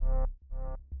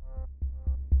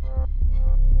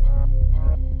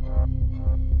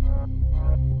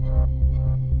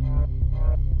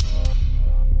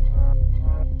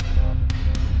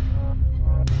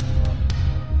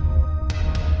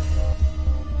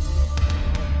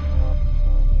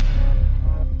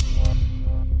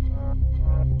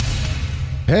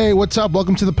Hey, what's up?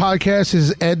 Welcome to the podcast. This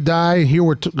is Ed Dye. Here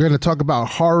we're going to talk about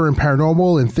horror and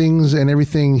paranormal and things and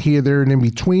everything here, there, and in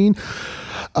between.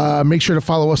 Make sure to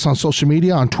follow us on social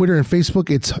media, on Twitter and Facebook.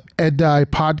 It's Ed Dye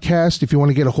Podcast. If you want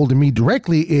to get a hold of me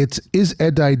directly, it's Is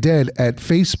Ed Dye Dead at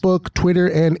Facebook, Twitter,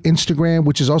 and Instagram,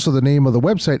 which is also the name of the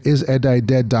website,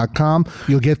 iseddiedead.com.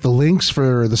 You'll get the links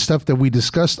for the stuff that we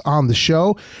discussed on the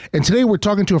show. And today we're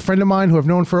talking to a friend of mine who I've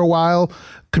known for a while,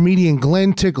 comedian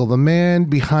Glen Tickle, the man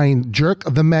behind Jerk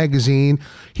the Magazine.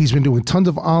 He's been doing tons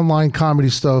of online comedy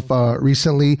stuff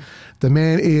recently. The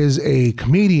man is a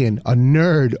comedian, a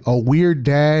nerd, a weird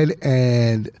dad,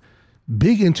 and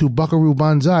big into Buckaroo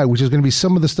Banzai, which is going to be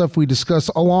some of the stuff we discuss,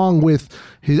 along with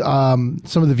his, some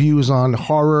of the views on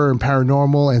horror and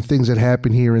paranormal and things that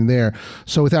happen here and there.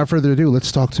 So without further ado,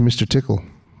 let's talk to Mr. Tickle.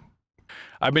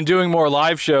 I've been doing more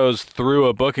live shows through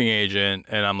a booking agent,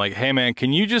 and I'm like, hey, man,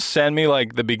 can you just send me,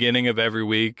 like, the beginning of every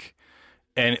week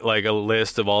and, like, a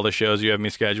list of all the shows you have me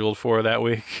scheduled for that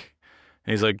week?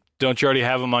 And he's like, don't you already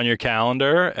have them on your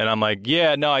calendar? And I'm like,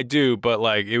 yeah, no, I do, but,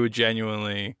 like, it would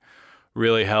genuinely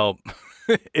really help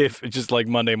if just, like,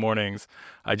 Monday mornings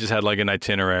I just had, like, an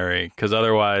itinerary, because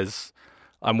otherwise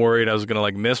I'm worried I was going to,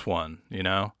 like, miss one, you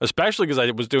know? Especially because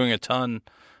I was doing a ton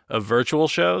of virtual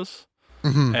shows.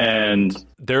 Mm-hmm. And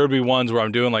there would be ones where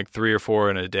I'm doing like 3 or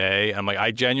 4 in a day. I'm like, I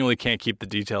genuinely can't keep the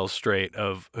details straight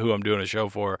of who I'm doing a show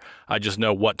for. I just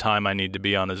know what time I need to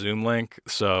be on a Zoom link.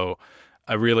 So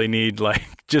I really need, like,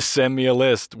 just send me a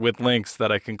list with links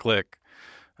that I can click.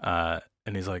 And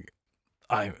he's like,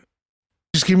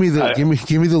 just give me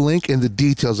the link and the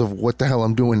details of what the hell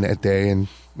I'm doing that day. And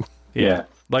yeah,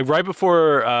 like right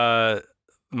before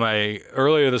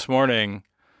earlier this morning,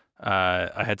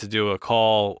 I had to do a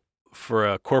call for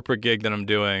a corporate gig that I'm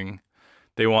doing.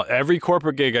 Every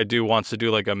corporate gig I do wants to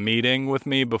do like a meeting with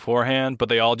me beforehand, but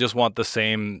they all just want the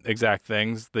same exact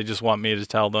things. They just want me to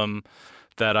tell them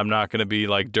that I'm not going to be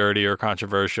like dirty or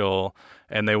controversial,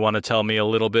 and they want to tell me a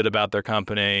little bit about their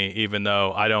company, even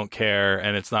though I don't care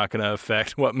and it's not going to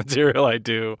affect what material I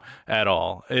do at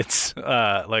all. It's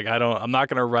like I'm not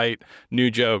going to write new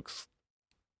jokes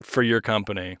for your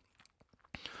company.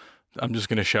 I'm just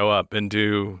going to show up and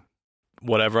do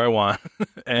whatever I want.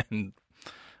 And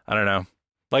I don't know.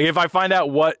 Like, if I find out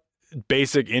what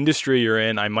basic industry you're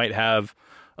in, I might have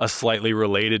a slightly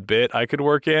related bit I could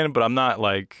work in, but I'm not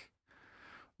like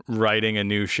writing a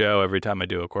new show every time I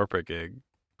do a corporate gig.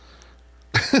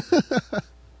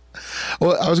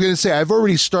 Well, I was going to say, I've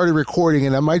already started recording,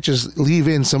 and I might just leave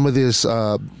in some of this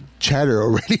chatter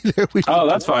already. Oh,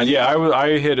 that's fine. Yeah,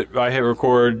 I hit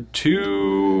record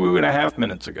 2.5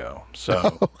 minutes ago.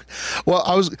 So,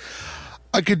 well,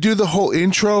 I could do the whole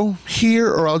intro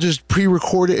here, or I'll just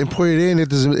pre-record it and put it in. It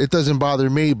doesn't bother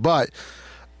me. But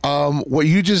what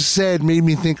you just said made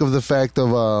me think of the fact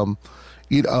of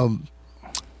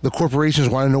the corporations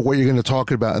want to know what you're going to talk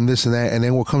about and this and that, and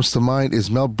then what comes to mind is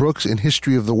Mel Brooks in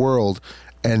History of the World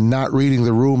and not reading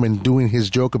the room and doing his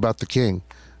joke about the king.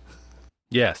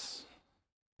 Yes.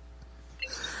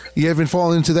 You haven't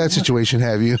fallen into that situation,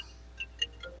 have you?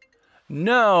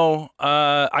 No,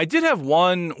 I did have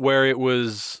one where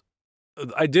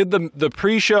I did the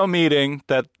pre-show meeting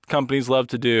that companies love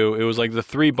to do. It was like the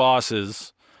 3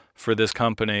 bosses for this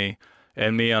company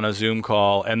and me on a Zoom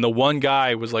call. And the one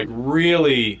guy was like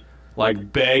really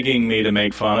like begging me to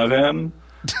make fun of him.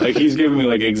 Like, he's giving me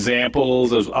like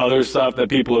examples of other stuff that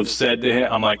people have said to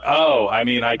him. I'm like, oh, I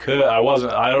mean, I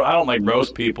don't like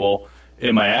roast people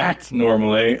in my act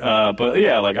normally. But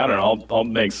yeah, like, I don't know, I'll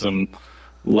make some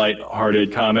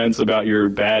light-hearted comments about your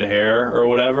bad hair or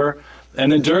whatever.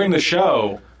 And then during the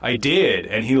show, I did,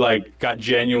 and he like got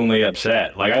genuinely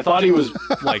upset. Like, I thought he was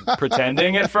like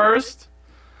pretending at first,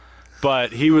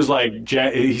 but he was like,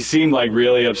 he seemed like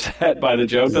really upset by the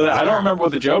joke. I don't remember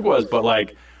what the joke was, but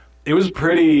like, it was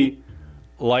pretty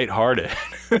lighthearted.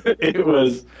 It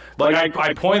was like,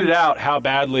 I pointed out how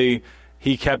badly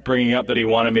he kept bringing up that he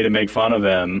wanted me to make fun of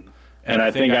him. And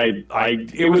I think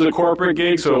it was a corporate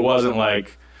gig, so it wasn't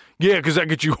like, yeah, because that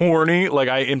gets you horny. Like,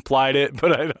 I implied it,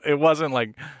 but it wasn't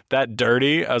like that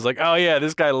dirty. I was like, oh yeah,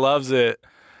 this guy loves it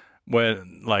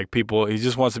when like he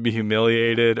just wants to be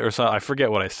humiliated or something. I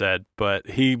forget what I said, but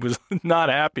he was not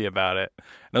happy about it. And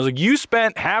I was like, you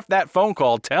spent half that phone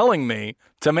call telling me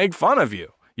to make fun of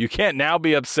you. You can't now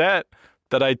be upset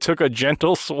that I took a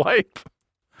gentle swipe.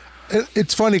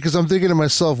 It's funny because I'm thinking to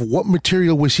myself, what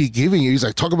material was he giving you? He's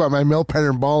like, talk about my male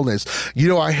pattern baldness. You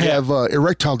know, I have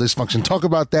erectile dysfunction. Talk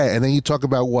about that. And then you talk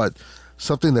about what?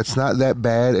 Something that's not that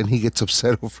bad, and he gets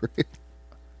upset over it.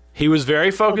 He was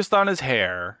very focused on his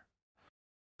hair.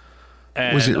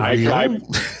 And was it real?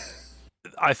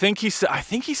 I think he said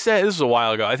this was a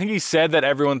while ago. I think he said that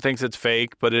everyone thinks it's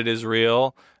fake, but it is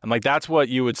real. And like that's what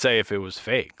you would say if it was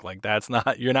fake. Like that's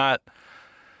not you're not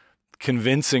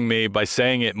convincing me by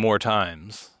saying it more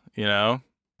times, you know?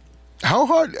 How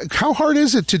hard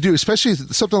is it to do, especially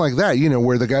something like that, you know,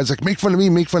 where the guy's like, make fun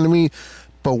of me,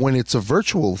 but when it's a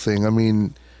virtual thing, I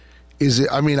mean,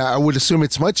 I would assume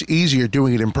it's much easier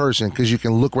doing it in person because you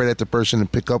can look right at the person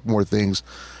and pick up more things.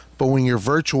 But when you're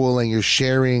virtual and you're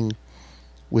sharing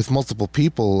with multiple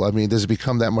people, I mean, does it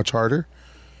become that much harder?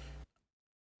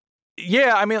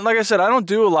 Yeah, I mean, like I said, I don't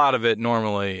do a lot of it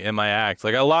normally in my act.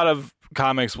 Like a lot of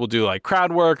comics will do like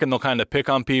crowd work and they'll kind of pick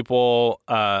on people.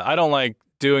 I don't like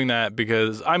doing that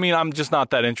because, I mean, I'm just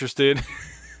not that interested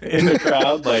in the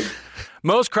crowd. Like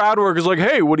most crowd work is like,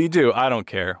 hey, what do you do? I don't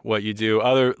care what you do.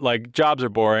 Other like jobs are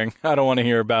boring. I don't want to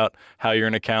hear about how you're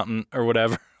an accountant or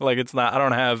whatever. Like it's not, I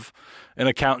don't have an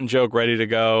accountant joke ready to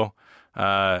go.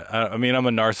 I mean, I'm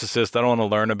a narcissist. I don't want to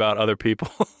learn about other people.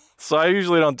 So I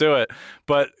usually don't do it.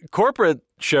 But corporate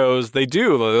shows, they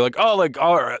do. They're like,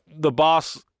 the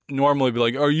boss normally be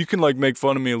like, oh, you can like make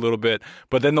fun of me a little bit.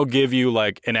 But then they'll give you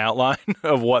like an outline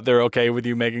of what they're okay with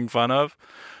you making fun of.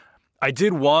 I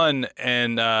did one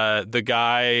and the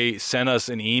guy sent us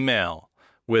an email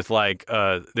with like,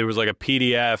 there was like a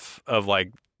PDF of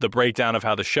like the breakdown of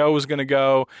how the show was going to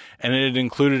go. And it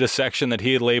included a section that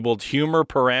he had labeled humor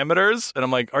parameters. And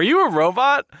I'm like, are you a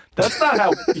robot? That's not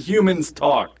how humans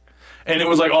talk. And it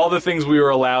was like all the things we were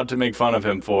allowed to make fun of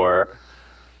him for.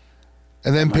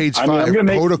 And then page 5,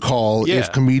 protocol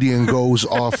if comedian goes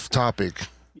off topic.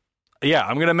 Yeah,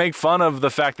 I'm going to make fun of the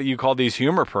fact that you call these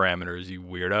humor parameters, you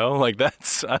weirdo. Like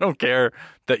I don't care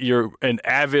that you're an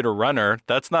avid runner.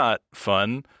 That's not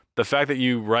fun. The fact that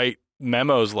you write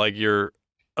memos like you're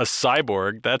a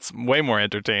cyborg, that's way more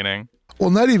entertaining. Well,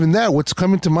 not even that. What's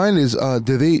coming to mind is,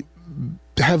 do they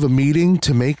have a meeting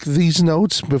to make these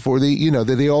notes before they, you know,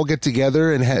 that they all get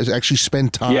together and actually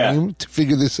spend time to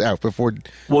figure this out before?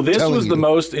 Well, this was the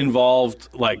most involved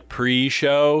like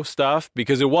pre-show stuff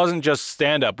because it wasn't just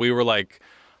stand-up. We were like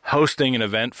hosting an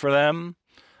event for them.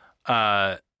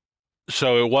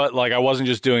 So it was like I wasn't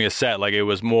just doing a set. Like it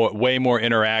was way more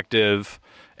interactive,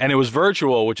 and it was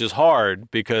virtual, which is hard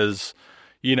because,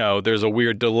 you know, there's a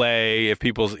weird delay if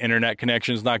people's internet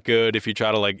connection is not good. If you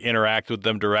try to like interact with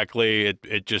them directly,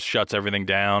 it just shuts everything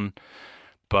down.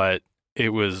 But it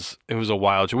was a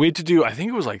wild. We had to do, I think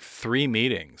it was like 3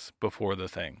 meetings before the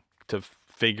thing to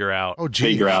figure out how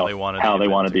they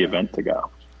wanted the event to go.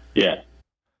 Yeah.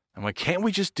 I'm like, can't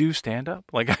we just do stand up?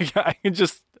 Like I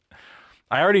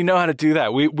already know how to do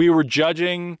that. We were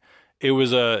judging. It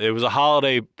was a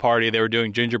holiday party. They were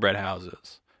doing gingerbread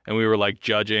houses. And we were like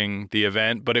judging the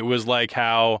event, but it was like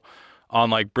how on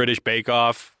like British Bake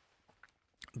Off,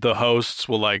 the hosts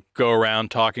will like go around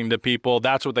talking to people.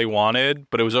 That's what they wanted,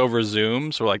 but it was over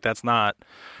Zoom. So we're like, that's not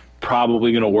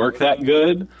probably going to work that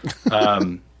good.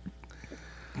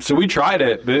 So we tried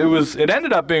it, but it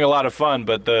ended up being a lot of fun,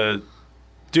 but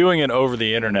doing it over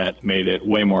the internet made it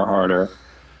way more harder.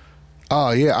 Oh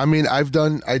yeah. I mean, I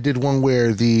did one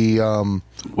where the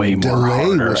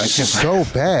delay was so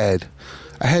bad.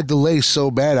 I had delay so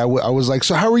bad. I was like,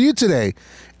 so how are you today?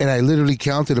 And I literally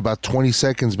counted about 20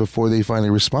 seconds before they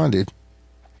finally responded.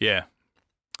 Yeah.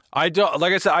 I don't,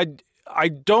 like I said, I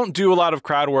don't do a lot of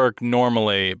crowd work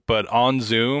normally, but on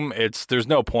Zoom, there's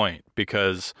no point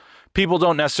because people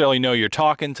don't necessarily know you're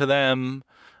talking to them.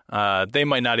 They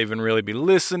might not even really be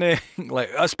listening, like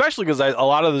especially because a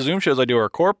lot of the Zoom shows I do are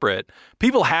corporate.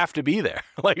 People have to be there.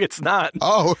 Like it's not.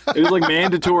 Oh, it was like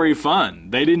mandatory fun.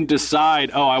 They didn't decide.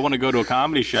 Oh, I want to go to a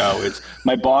comedy show. It's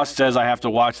my boss says I have to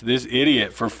watch this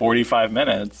idiot for 45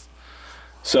 minutes.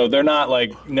 So they're not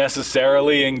like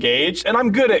necessarily engaged. And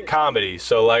I'm good at comedy,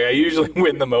 so like I usually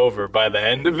win them over by the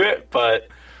end of it. But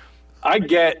I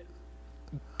get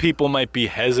people might be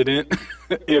hesitant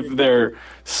if they're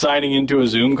signing into a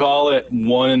Zoom call at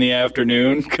 1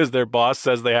 p.m. because their boss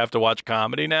says they have to watch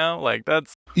comedy now. Like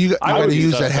that's you got to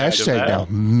use that hashtag now.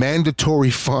 Mandatory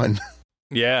fun.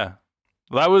 Yeah,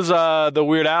 that was the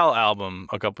Weird Al album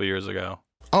a couple years ago.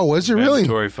 Oh, was it really?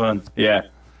 Mandatory fun. Yeah.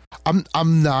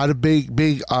 I'm not a big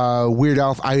Weird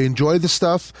Al. I enjoy the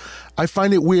stuff. I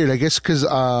find it weird, I guess, because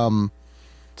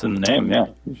it's in the name, yeah.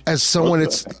 As someone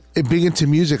that's big into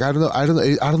music, I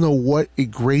don't know what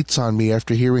it grates on me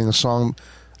after hearing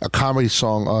a comedy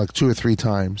song 2 or 3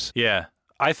 times. Yeah,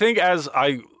 I think as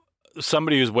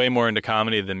somebody who's way more into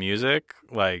comedy than music,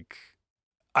 like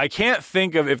I can't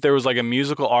think of if there was like a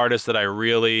musical artist that I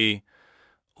really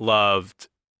loved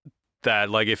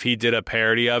that like if he did a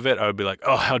parody of it, I would be like,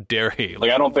 oh, how dare he? Like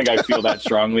I don't think I feel that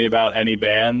strongly about any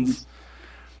bands.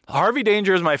 Harvey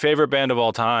Danger is my favorite band of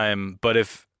all time, but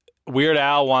if Weird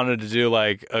Al wanted to do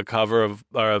like a cover of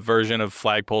or a version of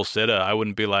Flagpole Sitta, I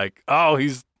wouldn't be like, oh,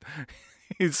 he's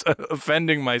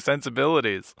offending my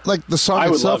sensibilities. Like the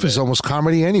song itself is almost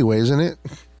comedy anyway, isn't it?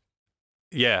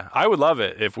 Yeah, I would love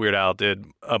it if Weird Al did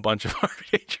a bunch of Harvey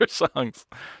Danger songs.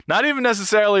 Not even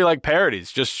necessarily like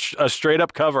parodies, just a straight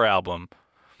up cover album.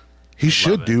 He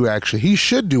should do, actually. He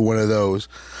should do one of those.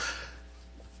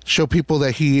 Show people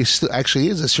that he actually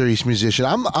is a serious musician.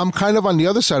 I'm kind of on the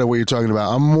other side of what you're talking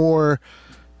about. I'm more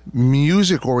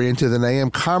music oriented than I am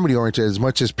comedy oriented, as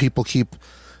much as people keep...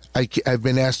 I've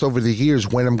been asked over the years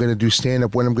when I'm going to do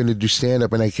stand-up,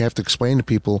 and I have to explain to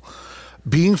people,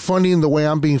 being funny in the way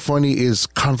I'm being funny is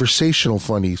conversational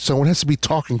funny. Someone has to be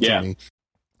talking to me.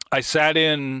 I sat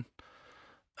in...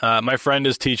 my friend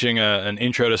is teaching an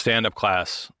intro to stand-up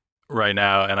class right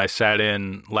now, and I sat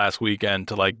in last weekend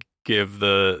to like give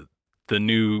the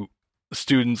new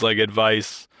students like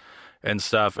advice and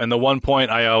stuff. And the one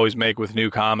point I always make with new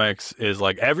comics is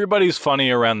like, everybody's funny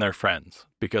around their friends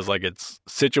because like it's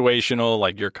situational,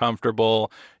 like you're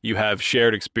comfortable, you have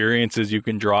shared experiences you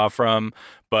can draw from.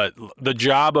 But the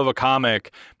job of a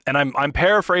comic, and I'm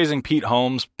paraphrasing Pete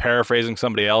Holmes, paraphrasing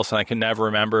somebody else, and I can never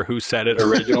remember who said it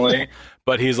originally,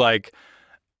 but he's like,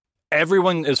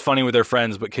 everyone is funny with their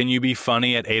friends, but can you be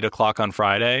funny at 8:00 on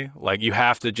Friday? Like, you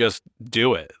have to just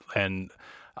do it. And,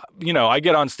 you know, I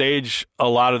get on stage a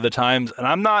lot of the times and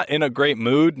I'm not in a great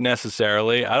mood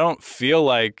necessarily. I don't feel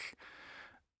like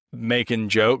making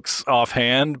jokes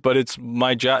offhand, but it's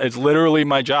my job. It's literally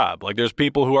my job. Like, there's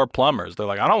people who are plumbers. They're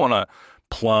like, I don't want to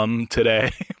plumb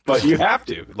today, but you have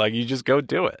to. Like, you just go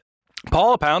do it.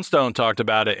 Paula Poundstone talked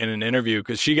about it in an interview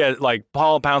because she got like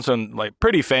Paula Poundstone like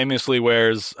pretty famously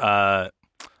wears I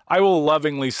will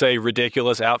lovingly say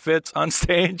ridiculous outfits on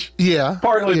stage. Yeah.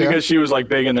 Partly because she was like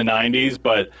big in the 90s,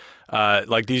 but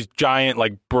like these giant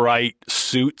like bright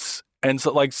suits and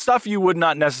so like stuff you would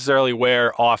not necessarily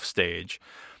wear off stage.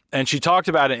 And she talked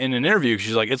about it in an interview.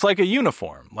 She's like, it's like a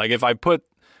uniform. Like if I put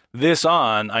this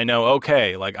on, I know,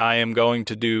 okay, like I am going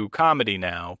to do comedy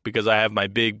now because I have my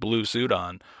big blue suit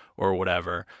on. Or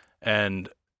whatever. And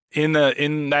in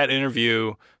that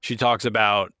interview, she talks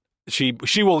about she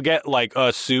will get like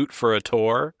a suit for a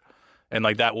tour, and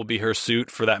like that will be her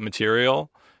suit for that material.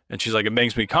 And she's like, it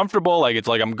makes me comfortable. Like it's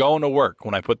like I'm going to work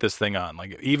when I put this thing on.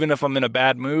 Like even if I'm in a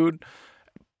bad mood,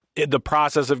 the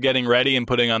process of getting ready and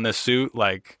putting on this suit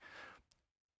like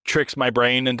tricks my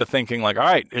brain into thinking like, all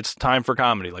right, it's time for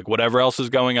comedy. Like whatever else is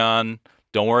going on,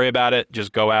 don't worry about it.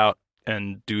 Just go out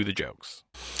and do the jokes.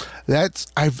 That's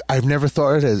I've never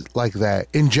thought of it like that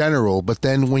in general, but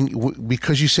then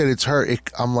because you said it's her,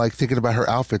 I'm like thinking about her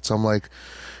outfits. I'm like,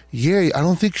 yeah, I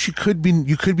don't think you could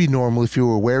be normal if you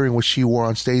were wearing what she wore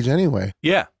on stage anyway.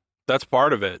 Yeah, that's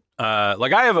part of it.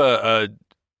 Like I have a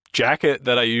jacket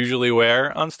that I usually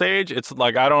wear on stage. It's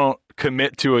like I don't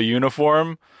commit to a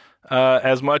uniform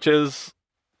as much as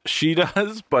she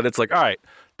does, but it's like, all right,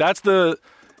 that's the.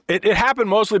 It happened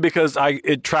mostly because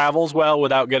it travels well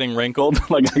without getting wrinkled.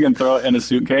 Like I can throw it in a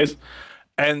suitcase.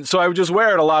 And so I would just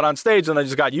wear it a lot on stage and I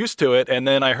just got used to it. And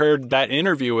then I heard that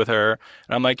interview with her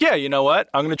and I'm like, yeah, you know what?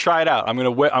 I'm going to try it out. I'm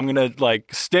going to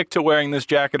like stick to wearing this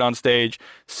jacket on stage,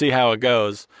 see how it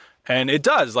goes. And it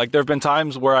does. Like there've been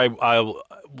times where I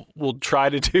will try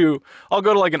to do, I'll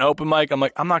go to like an open mic. I'm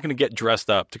like, I'm not going to get dressed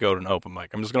up to go to an open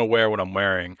mic. I'm just going to wear what I'm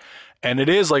wearing. And it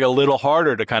is like a little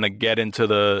harder to kind of get into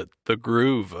the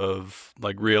groove of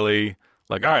like really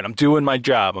like, all right, I'm doing my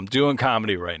job. I'm doing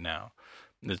comedy right now.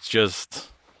 It's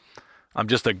just, I'm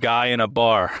just a guy in a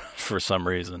bar for some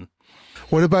reason.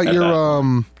 What about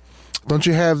your, don't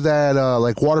you have that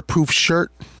like waterproof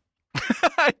shirt?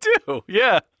 I do.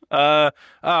 Yeah.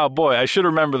 Oh boy, I should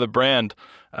remember the brand.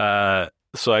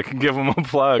 So I can give them a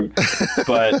plug,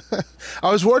 but I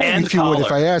was wondering if you would.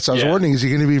 If I asked, I was wondering, is he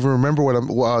going to even remember what I'm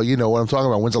talking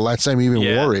about? When's the last time you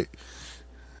even wore it?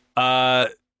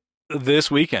 This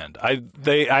weekend.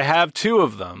 I have two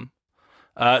of them.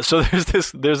 So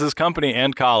there's this company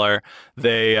and Collar.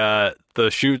 They the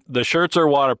shirts are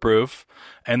waterproof,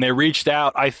 and they reached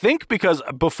out. I think because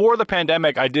before the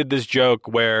pandemic, I did this joke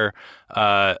where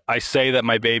I say that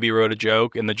my baby wrote a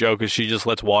joke, and the joke is she just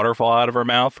lets water fall out of her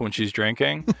mouth when she's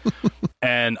drinking.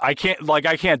 And I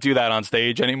can't do that on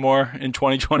stage anymore in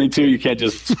 2022. You can't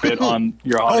just spit on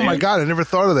your audience. Oh my God, I never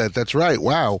thought of that. That's right.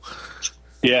 Wow.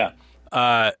 Yeah.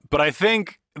 But I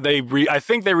think they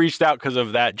reached out because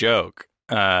of that joke.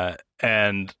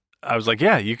 And I was like,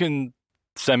 yeah, you can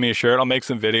send me a shirt. I'll make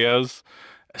some videos.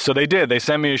 So they did. They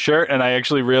sent me a shirt and I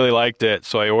actually really liked it.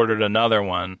 So I ordered another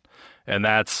one, and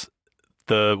that's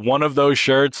the one of those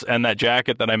shirts and that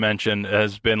jacket that I mentioned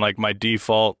has been like my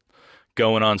default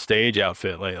going on stage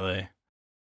outfit lately.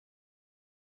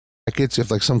 Jackets, if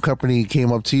like some company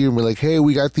came up to you and were like, hey,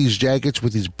 we got these jackets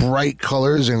with these bright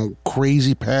colors and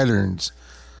crazy patterns.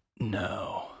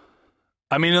 No.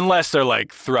 I mean, unless they're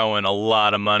like throwing a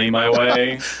lot of money my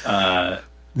way.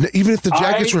 Even if the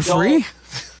jackets were free?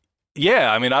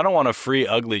 Yeah, I mean, I don't want a free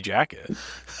ugly jacket.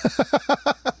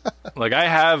 Like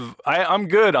I'm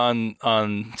good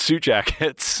on suit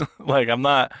jackets. Like I'm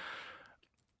not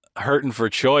hurting for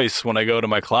choice when I go to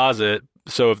my closet.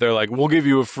 So if they're like, we'll give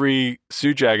you a free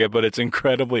suit jacket, but it's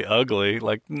incredibly ugly,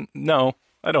 like, no,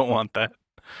 I don't want that.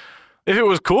 If it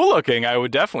was cool looking, I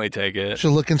would definitely take it.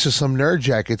 Should look into some nerd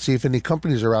jackets, see if any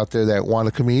companies are out there that want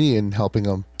a comedian helping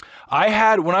them.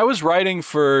 When I was writing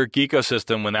for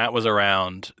Geekosystem, when that was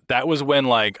around, that was when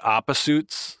like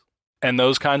Oppa-suits and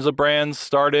those kinds of brands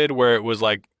started, where it was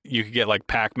like you could get like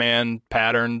Pac-Man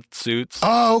patterned suits.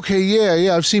 Oh, okay.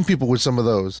 Yeah. I've seen people with some of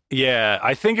those. Yeah.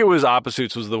 I think it was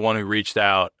Oppa-suits was the one who reached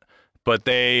out, but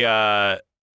they're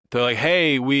like,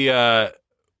 hey, we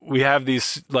have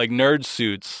these like nerd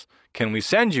suits. Can we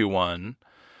send you one?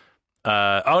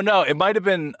 Oh no, it might've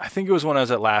been, I think it was when I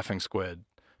was at Laughing Squid,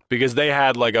 because they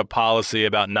had like a policy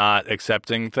about not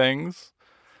accepting things.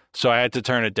 So I had to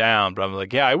turn it down, but I'm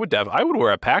like, yeah, I would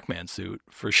wear a Pac-Man suit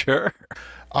for sure.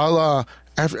 I'll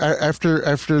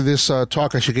after this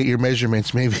talk, I should get your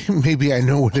measurements. Maybe I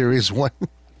know where there is one.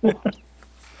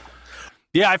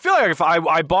 Yeah, I feel like if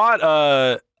I bought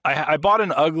I bought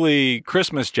an ugly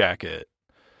Christmas jacket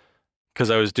because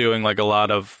I was doing like a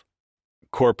lot of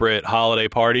corporate holiday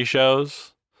party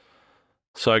shows,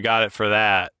 so I got it for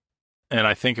that. And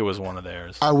I think it was one of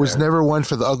theirs. I was never one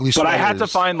for the ugly sweaters. But I had to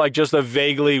find like just a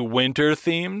vaguely winter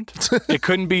themed. It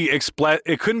couldn't be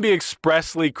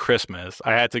expressly Christmas.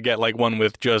 I had to get like one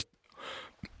with just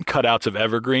cutouts of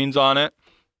evergreens on it.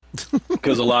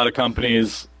 Because a lot of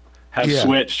companies have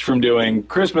switched from doing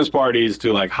Christmas parties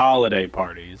to like holiday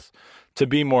parties to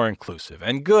be more inclusive,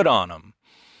 and good on them.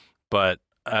 But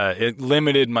it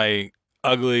limited my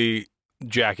ugly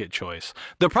jacket choice.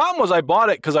 The problem was I bought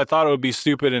it because I thought it would be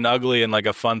stupid and ugly and like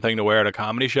a fun thing to wear at a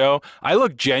comedy show. I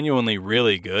look genuinely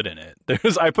really good in it.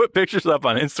 I put pictures up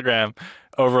on Instagram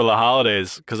over the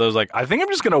holidays because I was like, I think I'm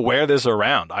just gonna wear this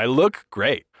around. I look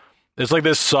great. It's like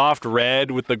this soft red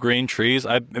with the green trees.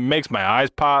 It makes my eyes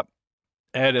pop,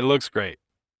 and it looks great.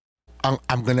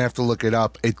 I'm gonna have to look it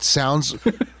up. It sounds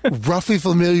roughly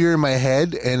familiar in my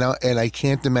head, and I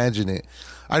can't imagine it.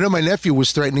 I know my nephew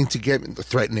was threatening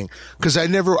because I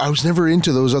was never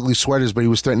into those ugly sweaters, but he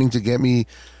was threatening to get me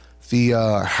the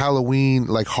Halloween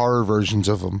like horror versions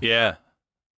of them. Yeah,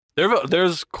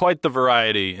 there's quite the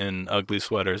variety in ugly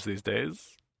sweaters these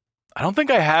days. I don't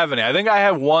think I have any. I think I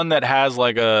have one that has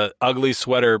like a ugly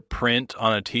sweater print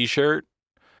on a T-shirt.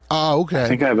 Oh, okay. I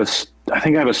think I have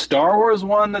a Star Wars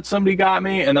one that somebody got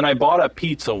me, and then I bought a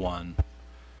pizza one.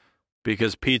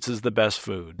 Because pizza's the best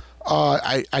food.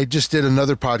 I just did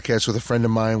another podcast with a friend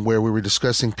of mine where we were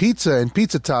discussing pizza and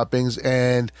pizza toppings.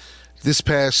 And this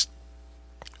past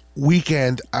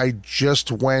weekend, I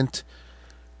just went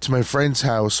to my friend's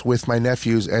house with my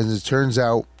nephews. And it turns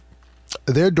out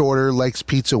their daughter likes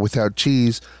pizza without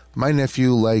cheese. My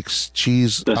nephew likes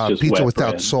pizza without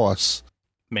bread. Sauce.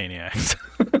 Maniacs.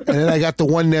 And then I got the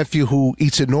one nephew who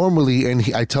eats it normally, and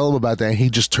I tell him about that, and he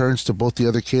just turns to both the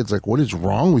other kids like, what is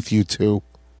wrong with you two?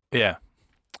 Yeah.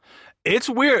 It's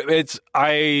weird.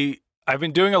 I've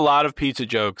been doing a lot of pizza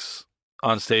jokes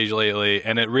on stage lately,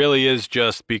 and it really is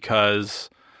just because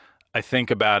I think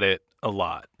about it a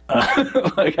lot. I've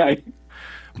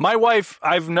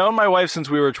known my wife since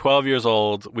we were 12 years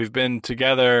old. We've been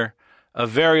together a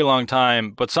very long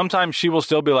time, but sometimes she will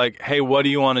still be like, hey, what do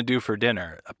you want to do for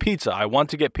dinner? A pizza. I want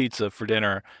to get pizza for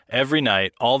dinner every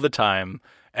night, all the time.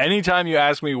 Anytime you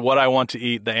ask me what I want to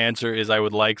eat, the answer is I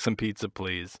would like some pizza,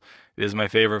 please. It is my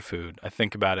favorite food. I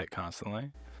think about it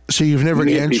constantly. So you've never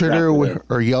answered her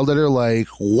or yelled at her like,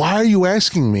 why are you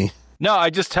asking me? No, I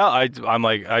just I'm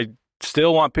like, I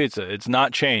still want pizza. It's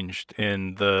not changed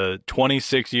in the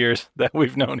 26 years that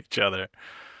we've known each other.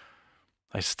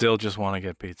 I still just want to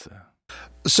get pizza.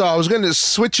 So I was going to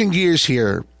switching gears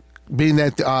here, being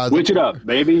that switch it up,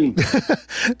 baby.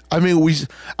 I mean,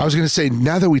 I was going to say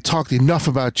now that we talked enough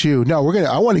about you. No,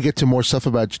 I want to get to more stuff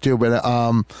about you too, but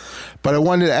I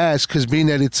wanted to ask because being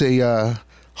that it's a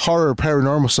horror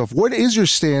paranormal stuff, what is your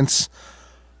stance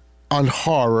on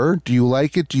horror? Do you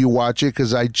like it? Do you watch it?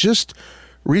 Because I just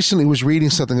recently was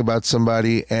reading something about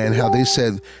somebody and how they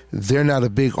said they're not a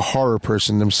big horror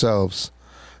person themselves.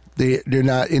 They're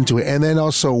not into it. And then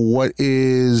also, what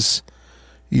is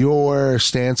your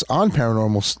stance on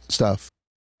paranormal stuff?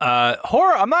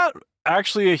 Horror, I'm not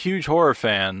actually a huge horror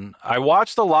fan. I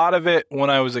watched a lot of it when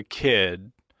I was a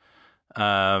kid.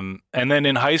 And then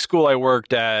in high school, I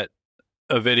worked at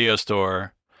a video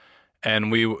store,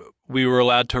 and we were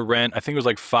allowed to rent, I think it was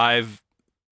like 5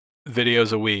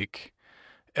 videos a week.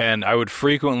 And I would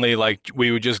frequently, like,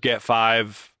 we would just get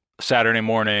 5 Saturday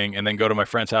morning and then go to my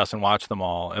friend's house and watch them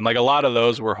all. And like a lot of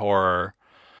those were horror.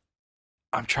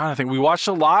 I'm trying to think. We watched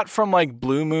a lot from like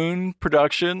Blue Moon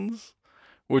Productions,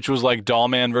 which was like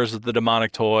Dollman versus the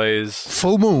Demonic Toys.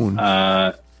 Full Moon.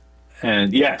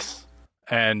 And yes.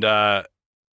 And I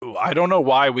don't know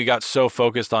why we got so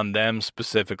focused on them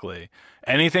specifically.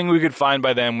 Anything we could find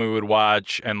by them, we would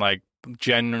watch and like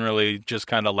generally just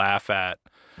kind of laugh at.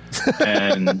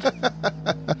 And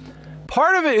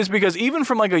part of it is because even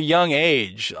from like a young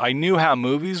age, I knew how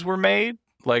movies were made.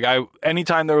 Like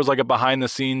anytime there was like a behind the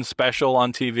scenes special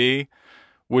on TV,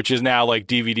 which is now like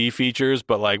DVD features,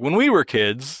 but like when we were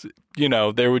kids, you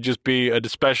know, there would just be a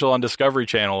special on Discovery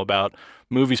Channel about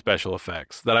movie special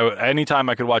effects that anytime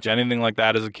I could watch anything like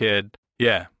that as a kid.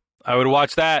 Yeah, I would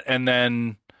watch that. And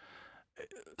then,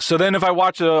 so then if I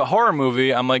watch a horror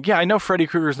movie, I'm like, yeah, I know Freddy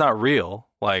Krueger's not real.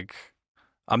 Like,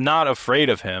 I'm not afraid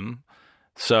of him.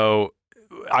 So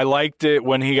I liked it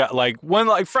when he got like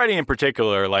Freddy in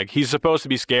particular, like he's supposed to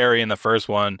be scary in the first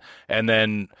one. And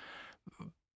then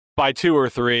by 2 or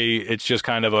 3, it's just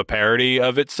kind of a parody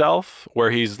of itself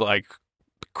where he's like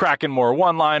cracking more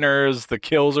one-liners. The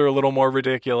kills are a little more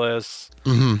ridiculous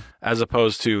as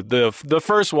opposed to the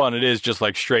first one. It is just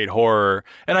like straight horror.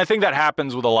 And I think that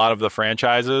happens with a lot of the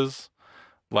franchises.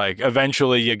 Like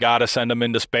eventually you got to send them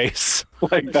into space.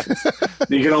 Like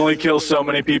you can only kill so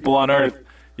many people on Earth.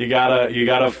 You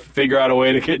gotta figure out a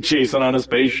way to get Jason on a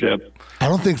spaceship. I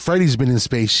don't think Freddy's been in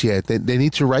space yet. They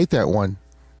need to write that one.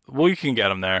 Well, you can get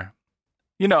him there.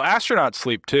 You know, astronauts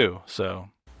sleep too, so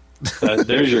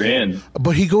there's your in.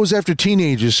 But he goes after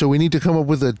teenagers, so we need to come up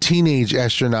with a teenage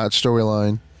astronaut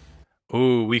storyline.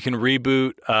 Ooh, we can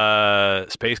reboot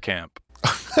Space Camp.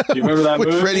 Do you remember that with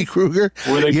movie? Freddy Krueger?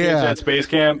 Where the kids at Space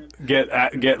Camp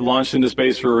get launched into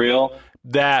space for real?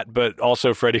 That, but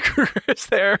also Freddy Krueger is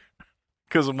there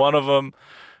because one of them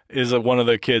is one of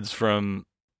the kids from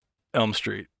Elm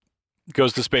Street.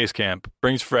 Goes to Space Camp,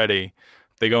 brings Freddy.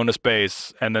 They go into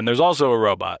space, and then there's also a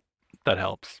robot that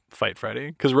helps fight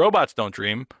Freddy because robots don't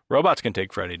dream. Robots can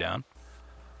take Freddy down.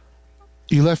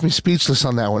 You left me speechless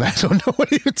on that one. I don't know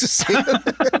what even to say.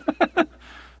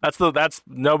 That's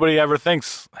nobody ever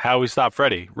thinks how we stop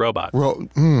Freddy. Robot.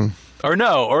 Or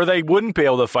no, or they wouldn't be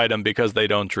able to fight him because they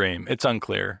don't dream. It's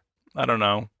unclear. I don't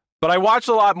know. But I watched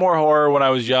a lot more horror when I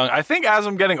was young. I think as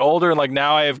I'm getting older and like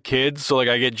now I have kids, so like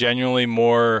I get genuinely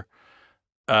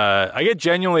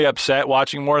upset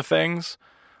watching more things.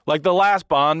 Like the last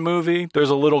Bond movie,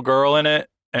 there's a little girl in it,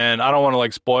 and I don't want to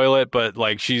like spoil it, but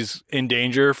like she's in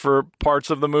danger for parts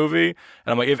of the movie. And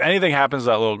I'm like, if anything happens to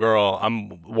that little girl,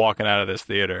 I'm walking out of this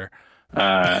theater.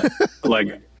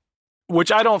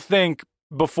 Which I don't think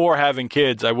before having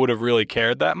kids, I would have really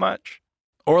cared that much.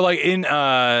 Or like in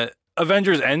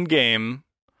Avengers Endgame,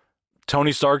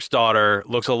 Tony Stark's daughter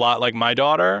looks a lot like my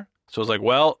daughter. So I was like,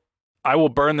 well, I will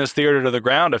burn this theater to the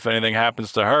ground if anything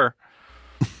happens to her.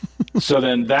 So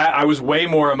then I was way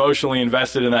more emotionally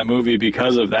invested in that movie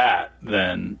because of that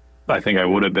than I think I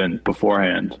would have been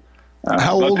beforehand.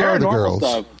 How old are the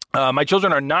girls? My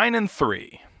children are 9 and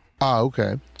 3. Ah,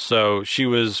 okay. So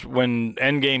when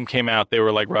Endgame came out, they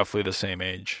were like roughly the same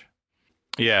age.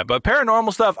 Yeah, but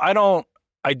paranormal stuff, I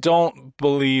don't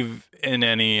believe in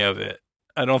any of it.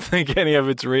 I don't think any of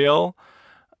it's real.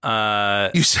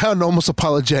 You sound almost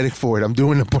apologetic for it. I'm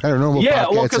doing a paranormal podcast. Yeah,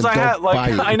 well, because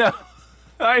I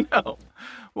know.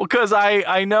 Well, because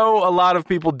I know a lot of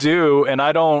people do, and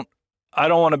I don't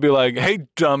want to be like, hey,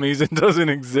 dummies, it doesn't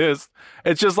exist.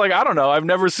 It's just like, I don't know. I've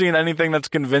never seen anything that's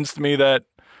convinced me that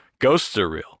ghosts are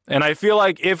real. And I feel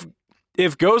like if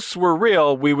ghosts were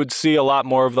real, we would see a lot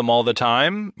more of them all the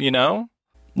time, you know?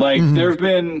 Like, there have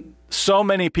been so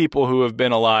many people who have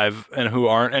been alive and who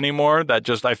aren't anymore that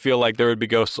just, I feel like there would be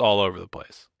ghosts all over the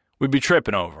place. We'd be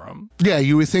tripping over them. Yeah,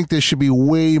 you would think there should be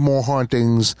way more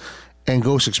hauntings and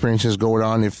ghost experiences going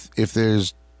on if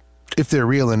they're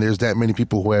real and there's that many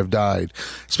people who have died.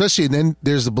 Especially then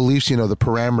there's the beliefs, the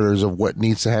parameters of what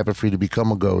needs to happen for you to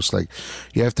become a ghost. Like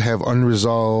you have to have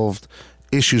unresolved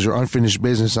issues or unfinished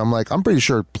business. I'm pretty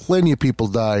sure plenty of people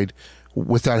died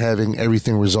without having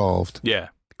everything resolved. Yeah.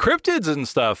 Cryptids and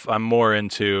stuff I'm more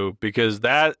into because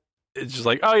that it's just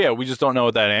like, oh yeah, we just don't know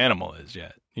what that animal is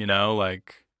yet.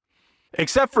 Like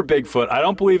except for Bigfoot. I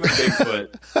don't believe in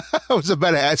Bigfoot. I was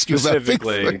about to ask you about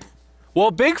Bigfoot.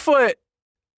 Well, Bigfoot,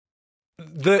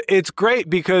 It's great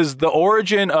because the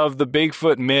origin of the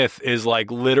Bigfoot myth is like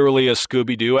literally a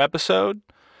Scooby-Doo episode.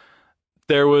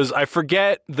 There was, I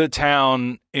forget the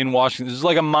town in Washington. This is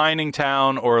like a mining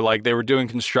town, or like they were doing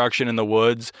construction in the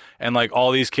woods, and like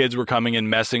all these kids were coming and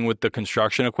messing with the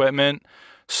construction equipment.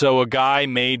 So a guy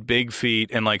made big feet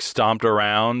and like stomped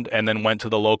around and then went to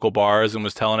the local bars and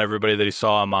was telling everybody that he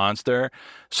saw a monster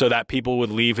so that people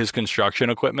would leave his construction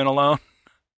equipment alone.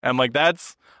 And like,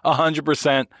 that's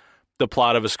 100% the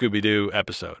plot of a Scooby-Doo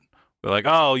episode. We're like,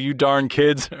 oh, you darn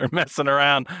kids are messing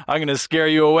around. I'm going to scare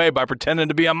you away by pretending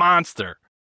to be a monster.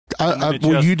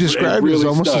 What you described really is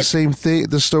almost stuck. the same thing.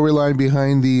 The storyline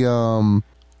behind the,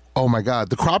 oh my God,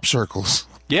 the crop circles.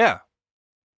 Yeah.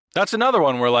 That's another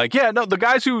one where like, yeah, no, the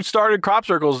guys who started crop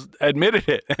circles admitted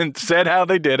it and said how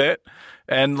they did it.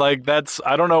 And like,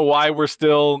 I don't know why we're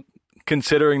still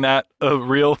considering that a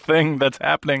real thing that's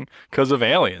happening because of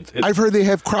aliens. I've heard they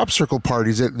have crop circle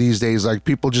parties these days. Like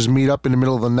people just meet up in the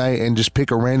middle of the night and just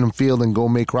pick a random field and go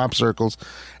make crop circles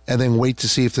and then wait to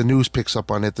see if the news picks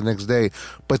up on it the next day.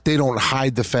 But they don't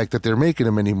hide the fact that they're making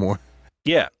them anymore.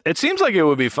 Yeah. It seems like it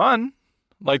would be fun.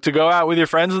 Like to go out with your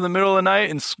friends in the middle of the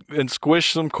night and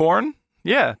squish some corn.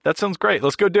 Yeah, that sounds great.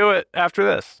 Let's go do it after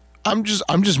this. I'm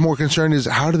just more concerned is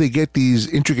how do they get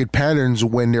these intricate patterns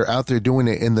when they're out there doing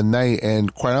it in the night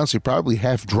and quite honestly probably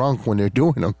half drunk when they're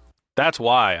doing them. That's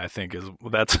why I think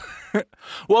that's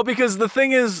well, because the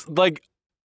thing is like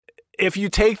if you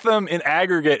take them in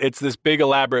aggregate, it's this big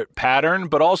elaborate pattern,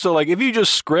 but also like if you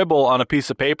just scribble on a piece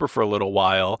of paper for a little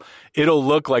while, it'll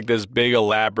look like this big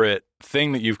elaborate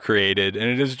thing that you've created, and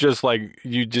it is just like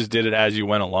you just did it as you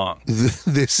went along.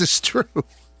 This is true.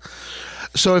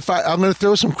 So I'm going to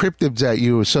throw some cryptids at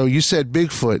you. So you said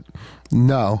Bigfoot.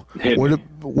 No. What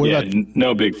about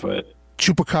no Bigfoot?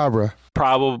 Chupacabra?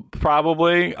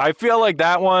 Probably. I feel like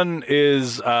that one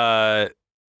is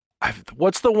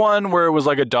what's the one where it was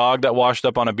like a dog that washed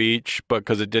up on a beach, but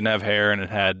because it didn't have hair and it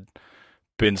had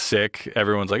been sick,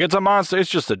 everyone's like, it's a monster.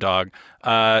 It's just a dog.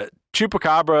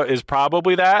 Chupacabra is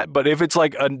probably that, but if it's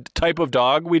like a type of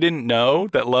dog we didn't know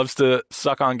that loves to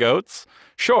suck on goats,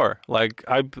 sure. Like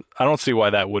I don't see why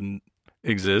that wouldn't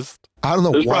exist. I don't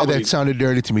know why that sounded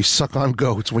dirty to me. Suck on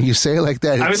goats. When you say it like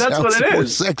that, it that's sounds what it more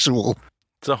is. sexual.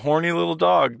 It's a horny little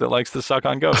dog that likes to suck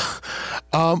on goats.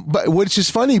 But which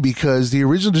is funny because the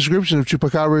original description of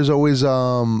Chupacabra is always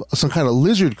some kind of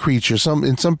lizard creature.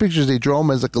 In some pictures they draw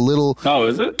him as like a little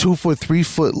 2 foot, 3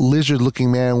 foot lizard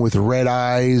looking man with red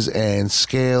eyes and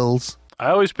scales.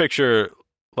 I always picture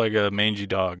like a mangy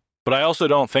dog, but I also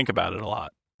don't think about it a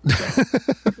lot.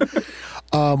 So.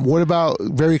 What about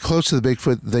very close to the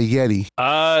Bigfoot, the Yeti?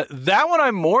 That one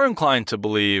I'm more inclined to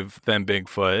believe than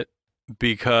Bigfoot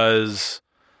because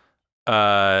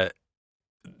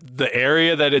the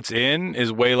area that it's in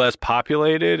is way less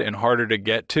populated and harder to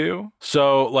get to.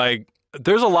 So like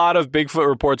there's a lot of Bigfoot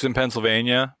reports in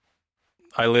Pennsylvania.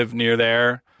 I live near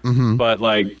there, but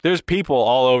like there's people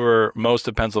all over most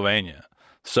of Pennsylvania.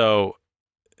 So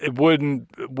it wouldn't,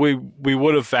 we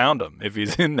would have found him if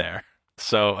he's in there.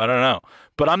 So I don't know,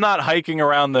 but I'm not hiking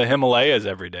around the Himalayas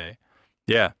every day.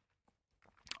 Yeah.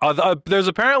 There's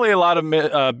apparently a lot of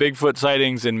Bigfoot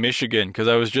sightings in Michigan because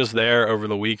I was just there over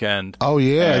the weekend. Oh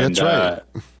yeah, that's right.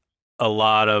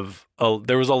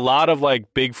 There was a lot of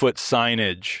like Bigfoot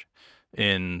signage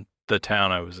in the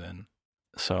town I was in.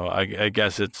 So I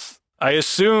guess I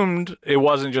assumed it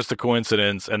wasn't just a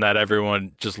coincidence and that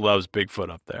everyone just loves Bigfoot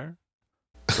up there.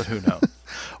 But who knows?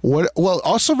 Well,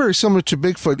 also very similar to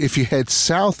Bigfoot, if you head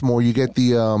south more, you get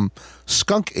the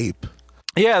skunk ape.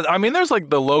 Yeah, I mean, there's like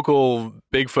the local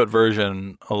Bigfoot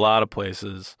version a lot of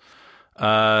places.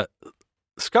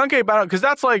 Skunk ape, because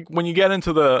that's like when you get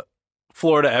into the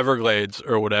Florida Everglades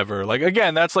or whatever. Like,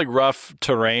 again, that's like rough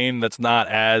terrain that's not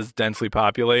as densely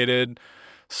populated.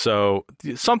 So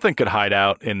something could hide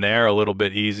out in there a little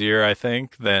bit easier, I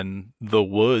think, than the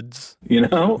woods, you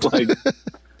know? Like,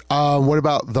 what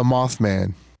about the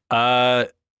Mothman? The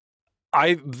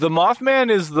Mothman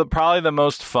is probably the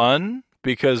most fun.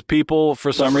 Because people,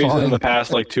 for some reason, in the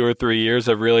past like 2 or 3 years,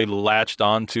 have really latched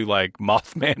on to like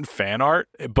Mothman fan art,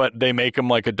 but they make them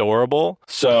like adorable.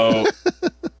 So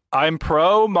I'm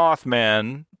pro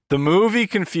Mothman. The movie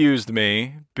confused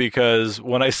me because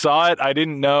when I saw it, I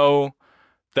didn't know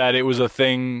that it was a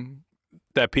thing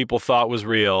that people thought was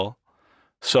real.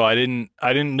 So I didn't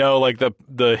know like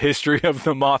the history of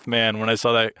the Mothman when I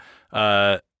saw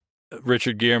that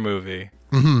Richard Gere movie.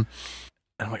 Mm-hmm.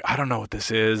 And I'm like, I don't know what this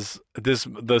is.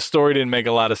 The story didn't make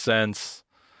a lot of sense.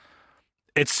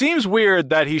 It seems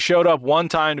weird that he showed up one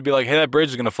time to be like, hey, that bridge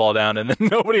is going to fall down. And then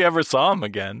nobody ever saw him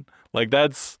again. Like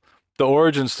the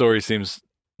origin story seems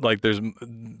like there's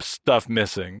stuff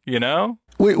missing, you know?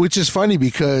 Which is funny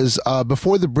because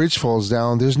before the bridge falls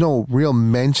down, there's no real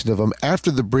mention of them. After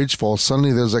the bridge falls,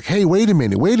 suddenly there's like, hey, wait a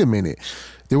minute.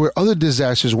 There were other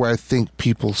disasters where I think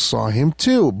people saw him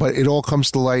too, but it all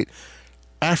comes to light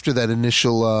after that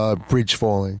initial bridge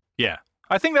falling. Yeah.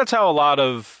 I think that's how a lot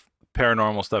of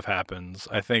paranormal stuff happens.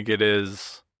 I think it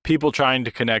is people trying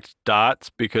to connect dots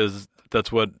because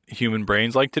that's what human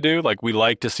brains like to do. Like, we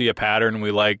like to see a pattern.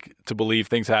 We like to believe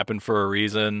things happen for a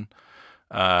reason.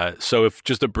 So if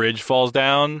just a bridge falls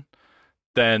down,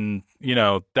 then, you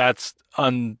know, that's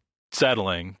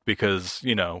unsettling because,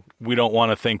 you know, we don't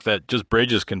want to think that just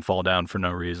bridges can fall down for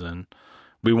no reason.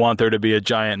 We want there to be a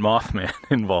giant Mothman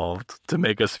involved to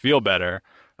make us feel better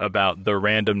about the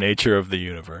random nature of the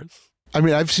universe. I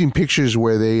mean, I've seen pictures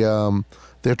where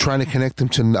they're trying to connect them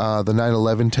to the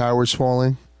 9/11 towers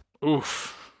falling.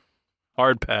 Oof.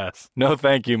 Hard pass. No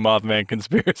thank you, Mothman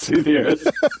conspiracy theorists.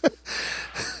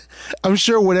 I'm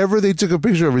sure whatever they took a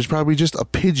picture of is probably just a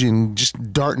pigeon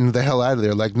just darting the hell out of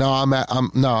there. Like, no, I'm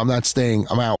not staying.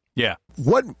 I'm out. Yeah.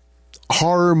 What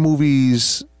horror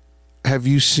movies have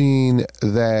you seen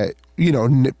that, you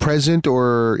know, present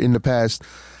or in the past,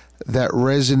 that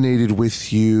resonated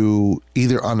with you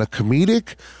either on a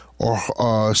comedic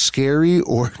or scary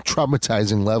or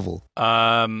traumatizing level?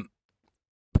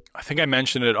 I think I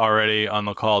mentioned it already on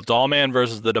the call. Dollman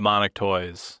versus the Demonic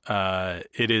Toys.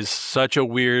 It is such a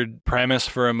weird premise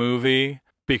for a movie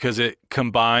because it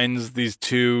combines these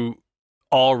two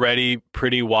already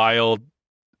pretty wild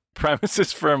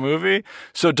premises for a movie.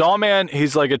 So Dollman,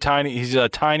 he's a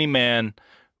tiny man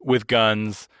with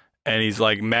guns, and he's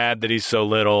like mad that he's so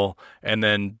little. And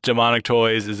then Demonic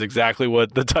Toys is exactly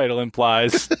what the title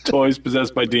implies. Toys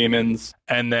possessed by demons.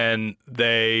 And then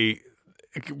they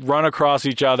run across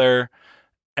each other,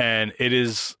 and it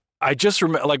is, I just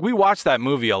remember, like, we watched that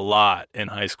movie a lot in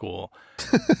high school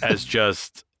as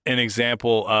just an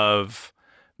example of,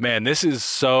 man, this is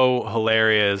so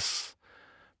hilarious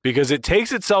because it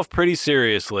takes itself pretty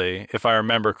seriously, if I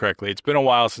remember correctly. It's been a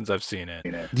while since I've seen it.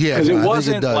 Yeah, because it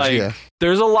wasn't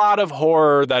there's a lot of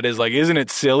horror that is like, isn't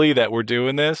it silly that we're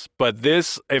doing this? But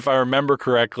this, if I remember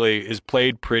correctly, is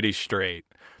played pretty straight.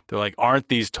 They're like, aren't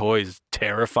these toys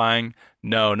terrifying?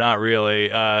 No, not really.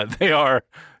 They are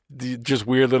just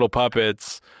weird little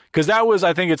puppets. Because that was,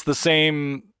 I think it's the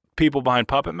same people behind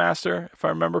Puppet Master, if I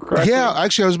remember correctly. Yeah,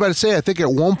 actually, I was about to say, I think at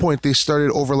one point they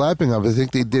started overlapping of it. I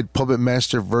think they did Puppet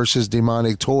Master versus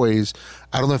Demonic Toys.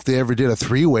 I don't know if they ever did a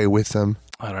three-way with them.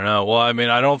 I don't know. Well, I mean,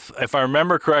 if I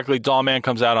remember correctly, Dollman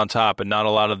comes out on top and not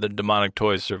a lot of the Demonic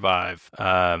Toys survive.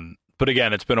 But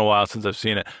again, it's been a while since I've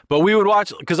seen it. But we would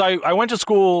watch, because I went to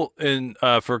school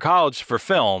for college for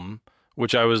film,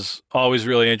 which I was always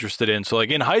really interested in. So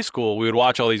like in high school, we would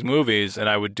watch all these movies, and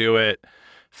I would do it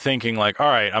thinking like, all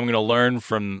right, I'm going to learn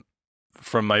from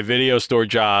my video store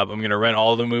job. I'm going to rent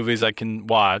all the movies I can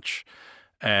watch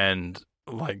and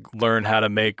like learn how to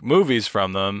make movies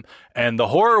from them. And the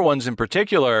horror ones in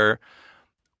particular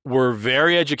were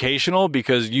very educational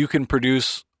because you can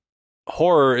produce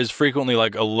horror is frequently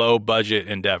like a low budget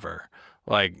endeavor.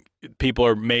 Like people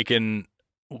are making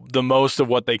the most of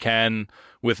what they can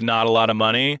with not a lot of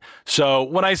money. So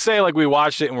when I say like we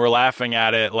watched it and we're laughing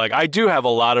at it, like I do have a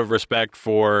lot of respect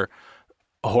for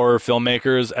horror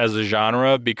filmmakers as a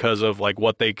genre because of like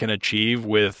what they can achieve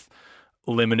with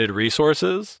limited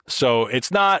resources. So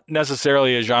it's not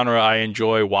necessarily a genre I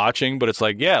enjoy watching, but it's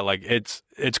like, yeah, like it's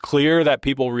clear that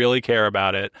people really care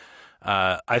about it.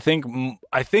 I think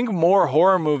more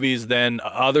horror movies than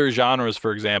other genres,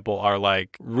 for example, are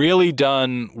like really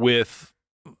done with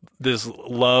this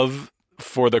love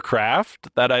for the craft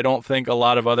that I don't think a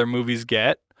lot of other movies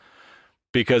get,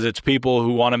 because it's people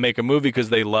who want to make a movie because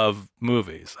they love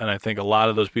movies. And I think a lot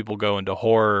of those people go into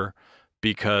horror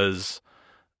because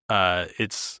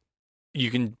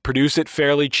you can produce it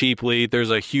fairly cheaply.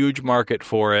 There's a huge market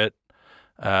for it.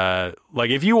 Like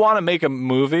if you want to make a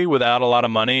movie without a lot of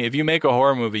money, if you make a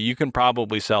horror movie, you can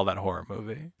probably sell that horror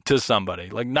movie to somebody,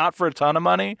 like not for a ton of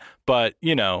money, but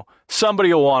you know,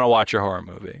 somebody will want to watch your horror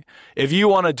movie. If you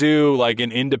want to do like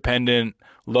an independent,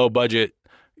 low budget,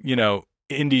 you know,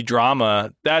 indie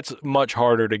drama, that's much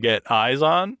harder to get eyes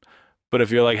on. But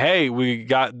if you're like, hey,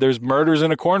 there's murders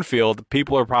in a cornfield,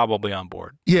 people are probably on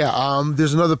board. Yeah.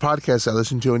 There's another podcast I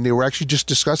listened to, and they were actually just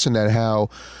discussing that, how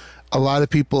a lot of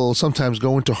people sometimes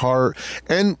go into horror,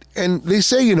 and they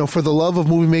say, you know, for the love of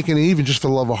movie making, and even just for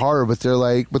the love of horror, but they're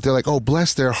like, oh,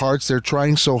 bless their hearts, they're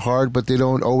trying so hard, but they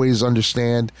don't always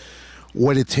understand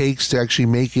what it takes to actually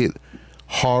make it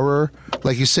horror.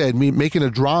 Like you said, making a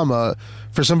drama,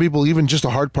 for some people, even just the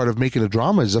hard part of making a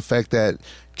drama is the fact that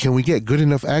can we get good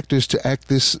enough actors to act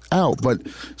this out? But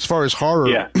as far as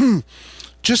horror,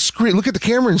 just scream. Look at the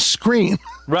camera and scream.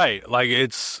 Right. Like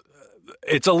it's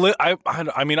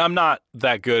I mean, I'm not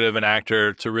that good of an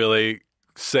actor to really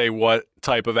say what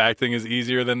type of acting is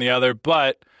easier than the other,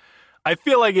 but I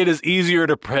feel like it is easier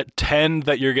to pretend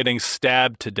that you're getting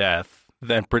stabbed to death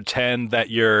than pretend that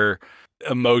you're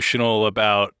emotional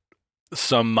about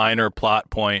some minor plot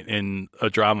point in a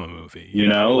drama movie. You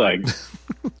know, like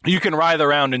you can writhe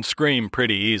around and scream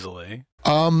pretty easily.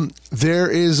 There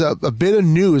is a bit of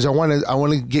news. I want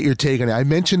to get your take on it. I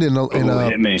mentioned two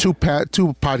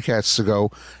podcasts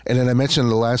ago, and then I mentioned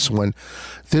the last one.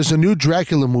 There's a new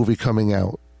Dracula movie coming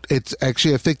out. It's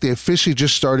actually, I think they officially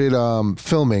just started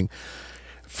filming.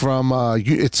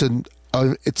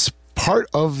 It's part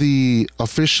of the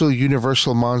official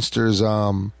Universal Monsters.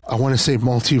 I want to say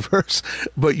multiverse,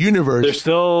 but universe.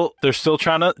 They're still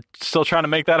trying to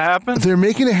make that happen. They're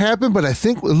making it happen, but I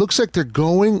think it looks like they're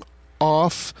going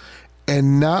off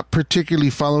and not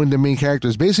particularly following the main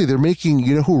characters. Basically, they're making,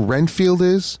 you know who Renfield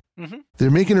is? Mm-hmm.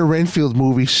 They're making a Renfield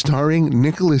movie starring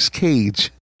Nicolas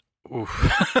Cage.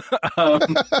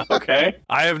 Okay.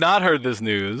 I have not heard this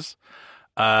news.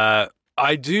 I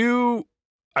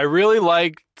really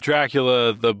like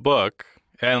Dracula the book,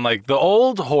 and like the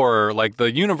old horror, like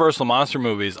the Universal monster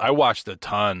movies, I watched a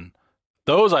ton.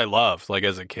 Those I loved, like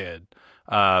as a kid.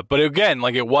 But again,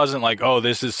 like it wasn't like, oh,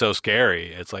 this is so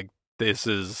scary. It's like, this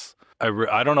is,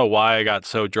 I don't know why I got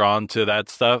so drawn to that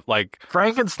stuff. Like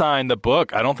Frankenstein, the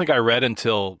book, I don't think I read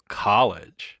until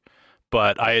college,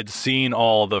 but I had seen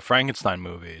all the Frankenstein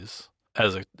movies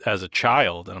as a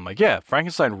child, and I'm like, yeah,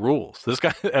 Frankenstein rules. This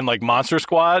guy, and like Monster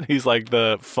Squad, he's like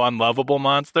the fun, lovable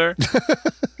monster.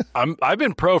 I've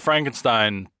been pro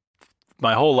Frankenstein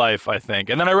my whole life, I think.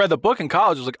 And then I read the book in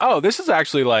college. I was like, oh, this is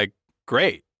actually like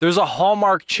great. There's a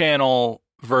Hallmark Channel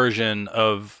version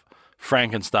of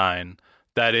Frankenstein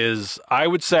that is, I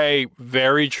would say,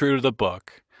 very true to the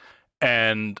book.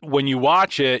 And when you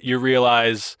watch it, you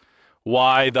realize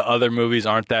why the other movies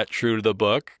aren't that true to the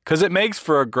book, because it makes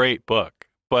for a great book.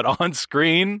 But on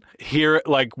screen, here,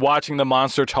 like watching the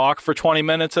monster talk for 20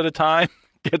 minutes at a time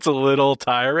gets a little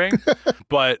tiring.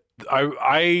 But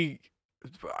I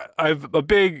have a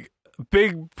big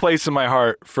place in my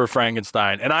heart for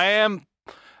Frankenstein, and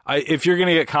if you're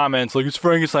gonna get comments like it's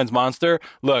Frankenstein's monster,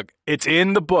 look, it's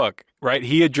in the book, right?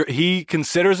 He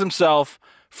considers himself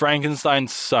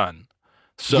Frankenstein's son.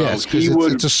 So yes,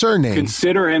 it's a surname.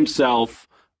 Consider himself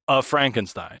a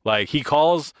Frankenstein. Like he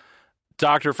calls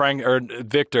Dr.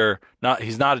 Victor,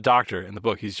 he's not a doctor in the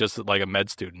book. He's just like a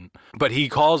med student, but he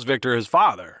calls Victor his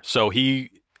father. So he,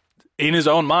 in his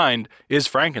own mind, is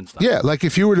Frankenstein. Yeah. Like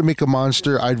if you were to make a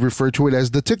monster, I'd refer to it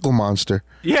as the Tickle monster.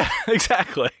 Yeah,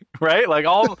 exactly. Right. Like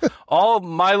all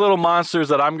my little monsters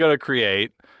that I'm going to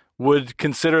create would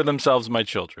consider themselves my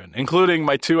children, including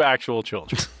my two actual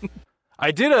children.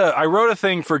 I wrote a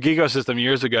thing for Geekosystem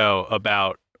years ago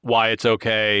about why it's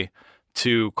okay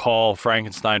to call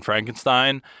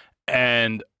Frankenstein,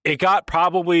 and it got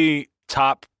probably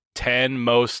top 10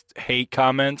 most hate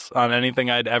comments on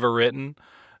anything I'd ever written,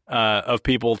 of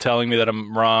people telling me that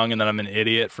I'm wrong and that I'm an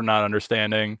idiot for not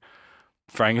understanding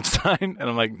Frankenstein. And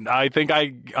I'm like, I think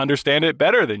I understand it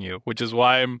better than you, which is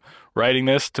why I'm writing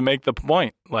this, to make the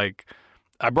point. Like,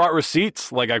 I brought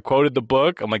receipts, like I quoted the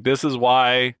book. I'm like, this is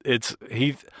why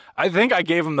I think I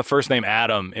gave him the first name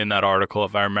Adam in that article,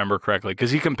 if I remember correctly,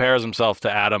 because he compares himself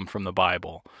to Adam from the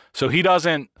Bible. So he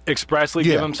doesn't expressly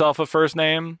give himself a first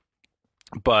name,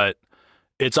 but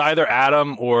it's either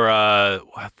Adam or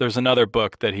there's another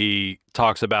book that he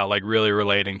talks about, like really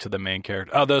relating to the main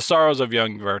character. Oh, The Sorrows of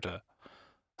Young Werther.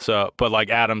 So, but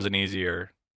like Adam's an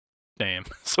easier name.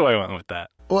 So I went with that.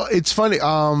 Well, it's funny.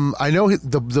 I know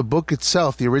the book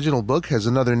itself, the original book, has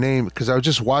another name, because I was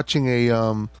just watching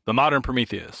The Modern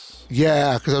Prometheus.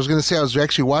 Yeah, because I was going to say I was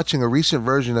actually watching a recent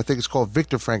version. I think it's called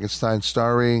Victor Frankenstein,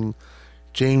 starring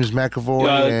James McAvoy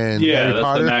and Harry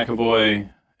Potter. Yeah, that's the McAvoy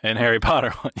and Harry Potter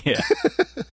one. Yeah.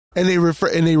 And they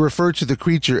refer to the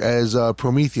creature as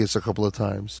Prometheus a couple of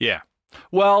times. Yeah.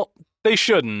 Well, they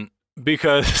shouldn't,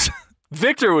 because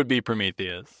Victor would be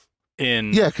Prometheus.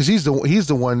 Because he's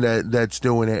the one that's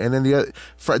doing it, and then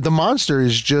the monster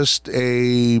is just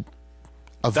a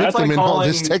victim like in all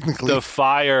this. Technically, the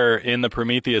fire in the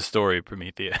Prometheus story,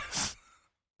 Prometheus.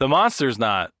 The monster's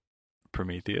not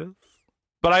Prometheus,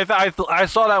 but I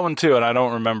saw that one too, and I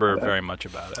don't remember very much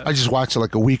about it. I just watched it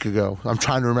like a week ago. I'm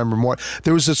trying to remember more.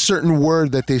 There was a certain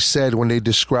word that they said when they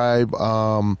describe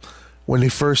when they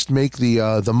first make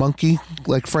the monkey,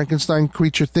 like Frankenstein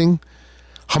creature thing.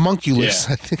 Homunculus,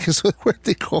 I think is what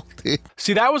they called it.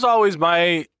 See, that was always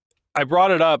my I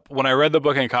brought it up when I read the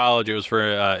book in college. It was for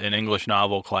an English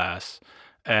novel class.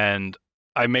 And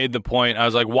I made the point. I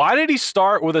was like, why did he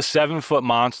start with a 7-foot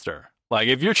monster? Like,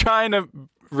 if you're trying to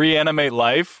reanimate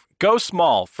life, go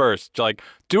small first. Like,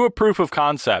 do a proof of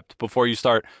concept before you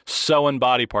start sewing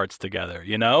body parts together,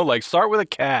 you know? Like, start with a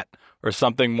cat or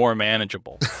something more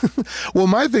manageable. Well,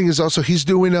 my thing is also he's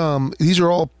doing these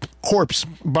are all corpse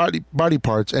body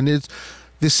parts, and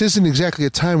this isn't exactly a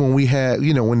time when we had,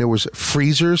 you know, when there was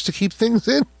freezers to keep things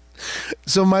in.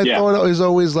 So my thought is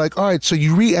always like, all right, so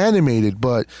you reanimated,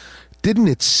 but didn't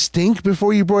it stink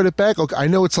before you brought it back? Okay, I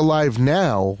know it's alive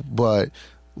now, but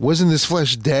wasn't this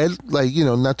flesh dead, like, you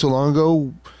know, not too long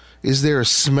ago? Is there a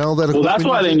smell that... Well, that's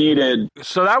why they needed...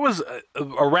 So that was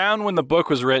around when the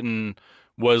book was written,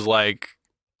 was like,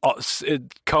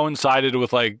 it coincided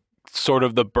with like sort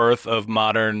of the birth of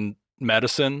modern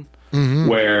medicine,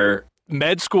 where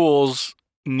med schools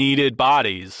needed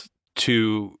bodies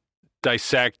to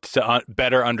dissect to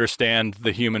better understand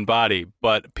the human body,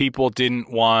 but people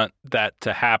didn't want that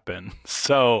to happen.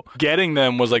 So getting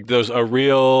them was like there's a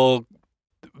real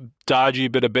dodgy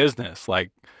bit of business. Like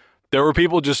there were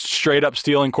people just straight up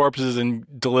stealing corpses and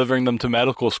delivering them to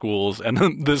medical schools,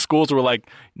 and the schools were like,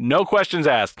 no questions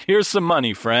asked, here's some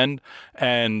money, friend.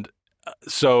 And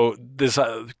so this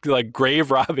like grave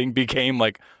robbing became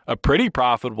like a pretty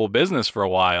profitable business for a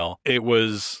while. It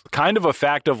was kind of a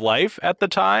fact of life at the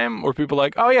time where people were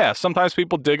like, oh yeah, sometimes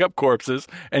people dig up corpses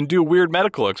and do weird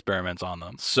medical experiments on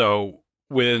them. So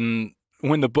when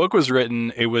the book was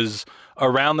written, it was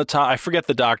around the time, I forget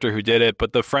the doctor who did it,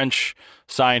 but the French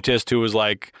scientist who was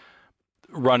like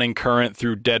running current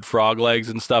through dead frog legs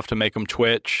and stuff to make them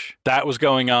twitch. That was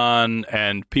going on,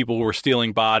 and people were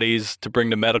stealing bodies to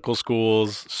bring to medical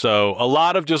schools. So a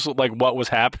lot of just like what was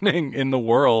happening in the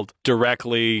world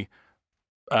directly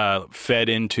fed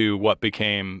into what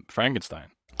became Frankenstein.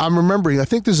 I'm remembering, I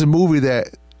think there's a movie that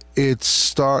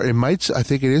I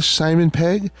think it is Simon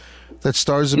Pegg, that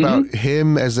stars about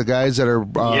him as the guys that are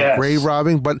grave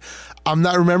robbing, but I'm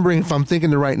not remembering if I'm thinking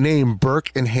the right name,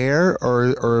 Burke and Hare,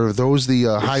 or are those the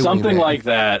Highwaymen? Something like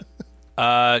that.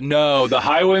 No, the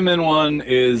Highwayman one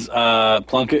is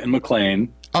Plunkett and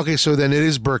McLean. Okay, so then it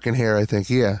is Burke and Hare, I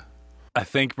think, yeah. I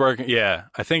think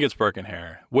it's Burke and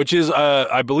Hare, which is,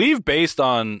 I believe, based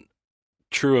on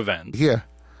true events. Yeah.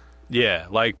 Yeah,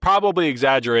 like probably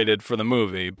exaggerated for the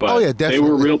movie, but they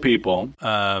were real people.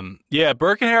 Yeah,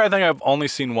 Burke and Hare I think I've only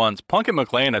seen once. Plunkett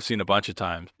McLean I've seen a bunch of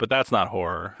times, but that's not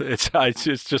horror. It's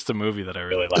just a movie that I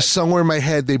really like. Somewhere in my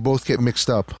head, they both get mixed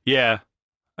up. Yeah,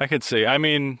 I could see. I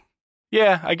mean,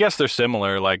 yeah, I guess they're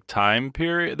similar, like time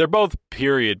period. They're both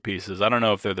period pieces. I don't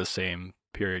know if they're the same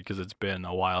period because it's been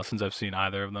a while since I've seen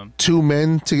either of them. Two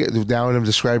men together. Now when I'm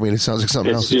describing it, it sounds like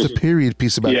something else. It's a period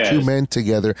piece about two men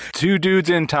together. Two dudes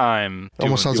in time.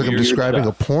 Almost sounds like I'm describing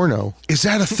a porno. Is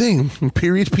that a thing?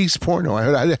 Period piece porno.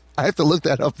 I have to look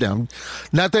that up now.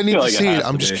 Not that I need to see it.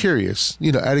 I'm just curious.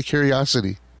 You know, out of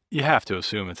curiosity. You have to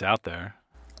assume it's out there.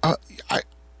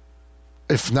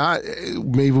 If not,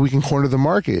 maybe we can corner the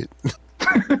market.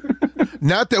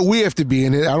 Not that we have to be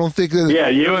in it. I don't think that. Yeah,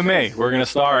 you and me. We're going to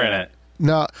star in it.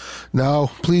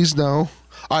 No, please no.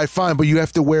 All right, fine, but you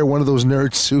have to wear one of those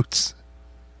nerd suits.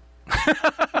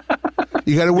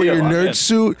 You got to wear your nerd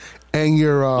suit and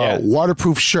your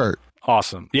waterproof shirt.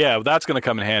 Awesome. Yeah, that's going to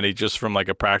come in handy just from like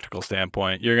a practical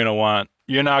standpoint. You're not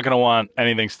going to want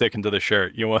anything sticking to the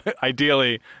shirt.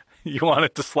 Ideally, you want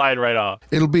it to slide right off.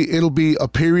 It'll be a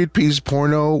period piece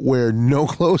porno where no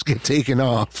clothes get taken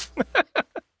off.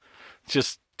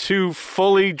 Just two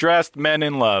fully dressed men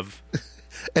in love.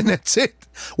 And that's it.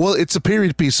 Well, it's a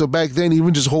period piece. So back then,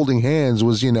 even just holding hands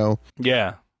was, you know.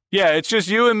 Yeah. Yeah, it's just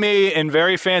you and me in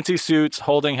very fancy suits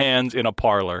holding hands in a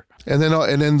parlor. And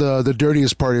then the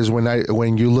dirtiest part is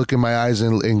when you look in my eyes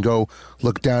and go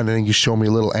look down and then you show me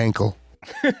a little ankle.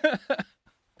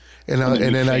 and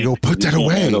then I go, put that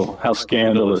away. How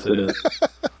scandalous it is.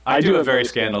 I do a very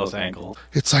scandalous ankle.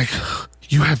 It's like,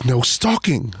 you have no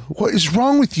stocking. What is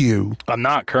wrong with you? I'm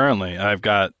not currently. I've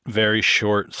got very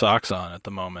short socks on at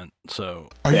the moment. So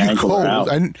are you cold?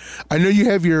 I know you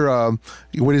have your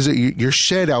what is it? Your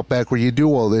shed out back where you do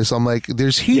all this. I'm like,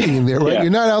 there's heating in there, right? Yeah.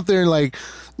 You're not out there like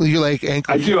you're like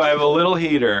ankle. I do. I have a little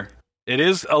heater.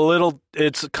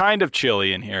 It's kind of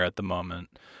chilly in here at the moment.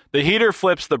 The heater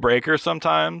flips the breaker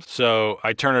sometimes, so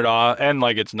I turn it off, and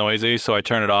like it's noisy, so I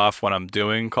turn it off when I'm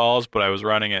doing calls, but I was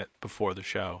running it before the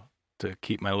show to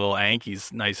keep my little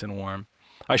ankies nice and warm.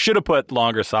 I should have put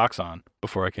longer socks on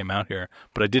before I came out here,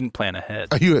 but I didn't plan ahead.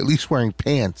 Are you at least wearing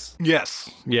pants? Yes.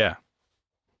 Yeah.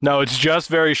 No, it's just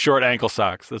very short ankle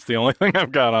socks. That's the only thing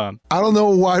I've got on. I don't know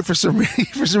why. For some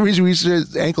reason, we said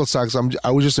ankle socks.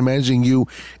 I was just imagining you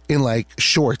in like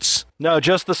shorts. No,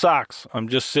 just the socks. I'm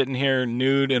just sitting here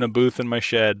nude in a booth in my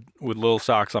shed with little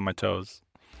socks on my toes.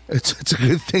 It's a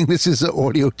good thing this is an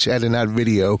audio chat and not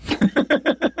video.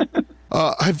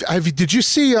 Did you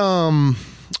see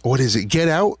what is it? Get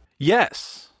Out?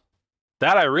 Yes,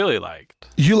 that I really liked.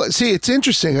 See, it's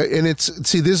interesting, and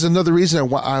this is another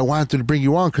reason I wanted to bring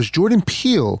you on, because Jordan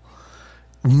Peele,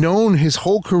 known his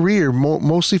whole career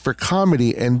mostly for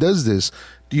comedy, and does this.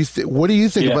 What do you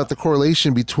think about the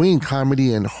correlation between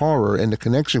comedy and horror and the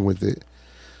connection with it?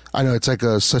 I know it's like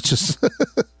such a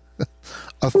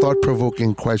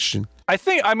thought-provoking question. I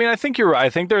think you're right. I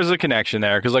think there's a connection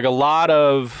there, because like a lot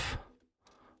of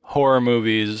horror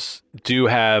movies do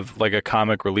have like a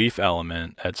comic relief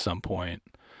element at some point.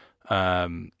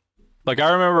 Like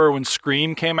I remember when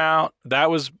Scream came out, that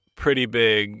was pretty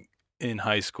big in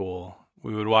high school.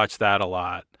 We would watch that a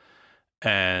lot.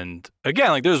 And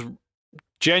again, like there's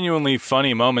genuinely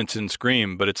funny moments in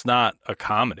Scream, but it's not a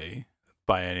comedy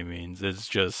by any means. It's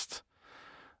just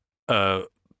a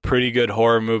pretty good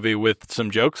horror movie with some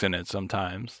jokes in it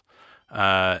sometimes.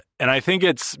 And I think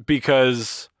it's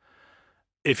because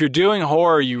if you're doing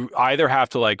horror, you either have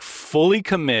to like fully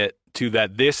commit to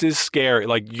that this is scary.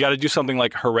 Like you got to do something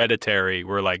like Hereditary,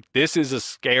 where like this is a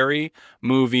scary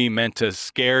movie meant to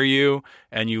scare you,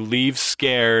 and you leave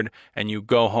scared, and you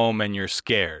go home and you're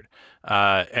scared.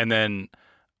 And then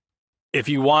if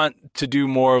you want to do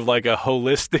more of like a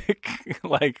holistic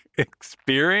like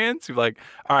experience, you're like,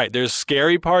 all right, there's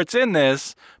scary parts in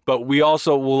this, but we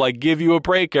also will like give you a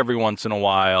break every once in a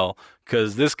while,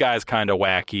 because this guy's kind of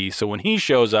wacky. So when he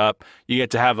shows up, you get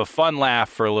to have a fun laugh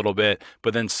for a little bit,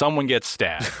 but then someone gets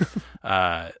stabbed.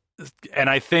 And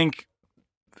I think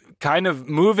kind of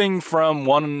moving from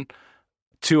one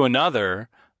to another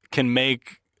can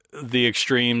make the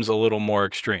extremes a little more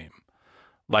extreme.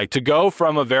 Like to go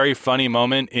from a very funny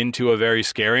moment into a very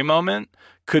scary moment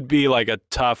could be like a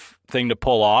tough thing to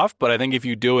pull off. But I think if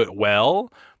you do it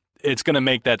well, it's going to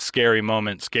make that scary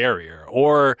moment scarier.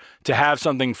 Or to have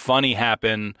something funny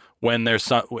happen when there's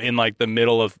in like the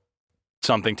middle of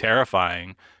something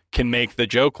terrifying can make the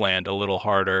joke land a little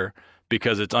harder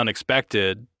because it's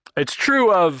unexpected. It's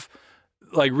true of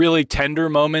like really tender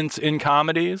moments in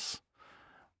comedies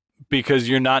because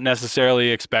you're not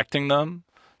necessarily expecting them.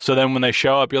 So then when they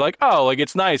show up, you're like, oh, like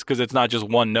it's nice because it's not just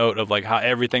one note of like how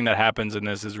everything that happens in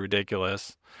this is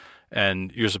ridiculous.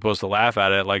 And you're supposed to laugh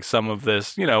at it. Like some of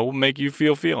this, will make you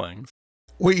feel feelings.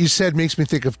 What you said makes me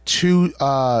think of two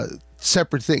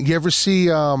separate things. You ever see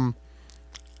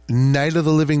Night of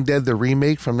the Living Dead, the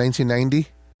remake from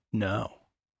 1990? No.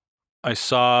 I've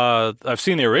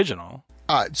seen the original.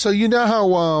 So you know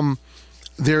how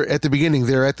they're at the beginning,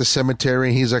 they're at the cemetery,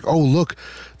 and he's like, oh, look,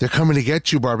 they're coming to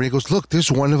get you, Barbara. And he goes, look,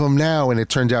 there's one of them now. And it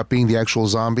turns out being the actual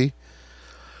zombie.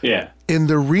 Yeah. In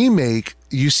the remake,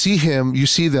 you see them,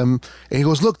 and he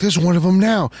goes, look, there's one of them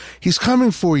now. He's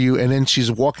coming for you. And then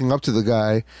she's walking up to the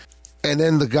guy, and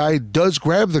then the guy does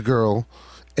grab the girl,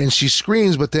 and she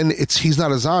screams, but then he's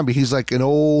not a zombie. He's like an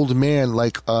old man,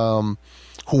 like who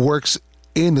works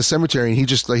in the cemetery, and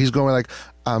he's going like,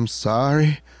 I'm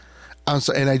sorry.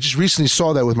 And I just recently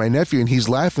saw that with my nephew, and he's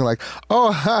laughing like,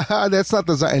 oh, haha, that's not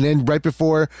the zombie. And then right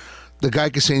before the guy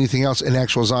could say anything else, an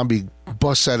actual zombie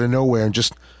busts out of nowhere and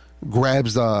just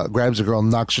grabs the girl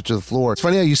and knocks her to the floor. It's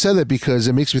funny how you said that, because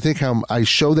it makes me think how I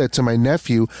show that to my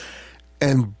nephew,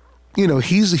 and he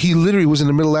literally was in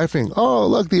the middle laughing. Oh,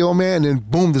 look, the old man, and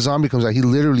boom, the zombie comes out. He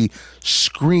literally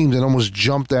screamed and almost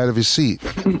jumped out of his seat.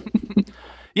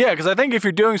 Yeah, because I think if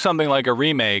you're doing something like a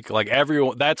remake, like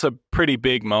that's a pretty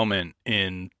big moment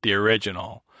in the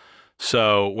original.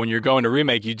 So when you're going to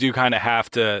remake, you do kind of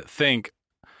have to think,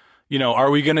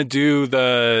 are we going to do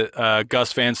the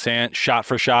Gus Van Sant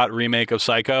shot-for-shot remake of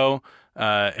Psycho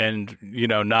and,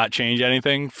 not change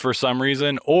anything for some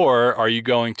reason? Or are you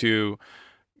going to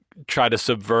try to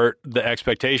subvert the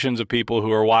expectations of people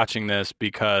who are watching this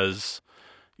because,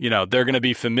 they're going to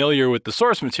be familiar with the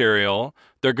source material,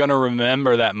 they're going to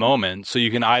remember that moment. So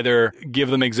you can either give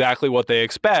them exactly what they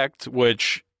expect,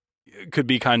 which could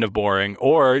be kind of boring,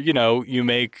 or, you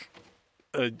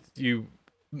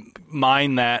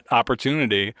mine that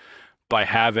opportunity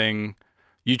by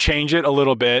you change it a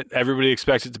little bit. Everybody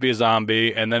expects it to be a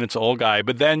zombie, and then it's an old guy,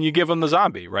 but then you give them the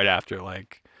zombie right after.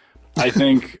 Like, I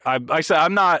think I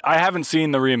haven't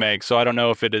seen the remake, so I don't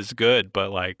know if it is good, but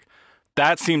like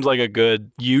that seems like a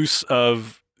good use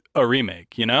of a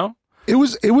remake, It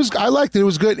was, I liked it. It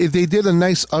was good. They did a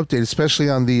nice update, especially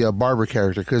on the Barbara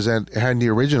character, because in the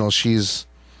original, she's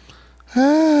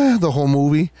the whole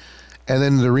movie. And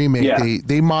then the remake, Yeah.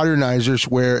 they modernize her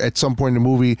where at some point in the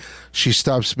movie, she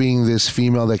stops being this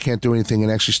female that can't do anything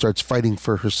and actually starts fighting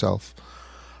for herself.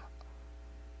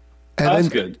 And That's then,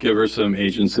 good. Give her some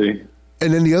agency.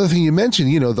 And then the other thing you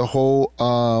mentioned, the whole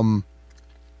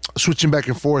switching back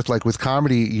and forth, like with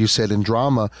comedy, you said, and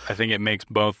drama. I think it makes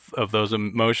both of those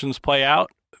emotions play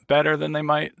out better than they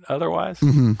might otherwise.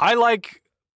 Mm-hmm. I like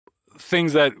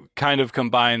things that kind of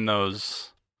combine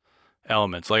those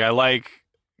elements. Like I like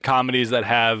comedies that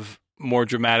have more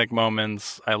dramatic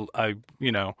moments. I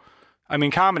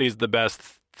mean, comedy is the best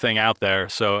thing out there.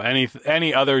 So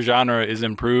any other genre is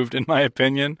improved, in my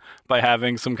opinion, by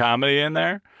having some comedy in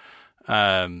there.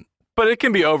 But it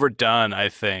can be overdone, I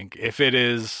think. If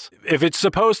it's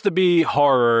supposed to be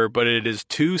horror, but it is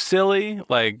too silly,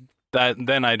 like that,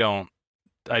 then I don't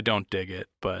dig it.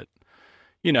 But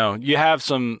you have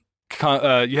some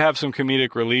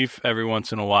comedic relief every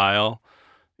once in a while.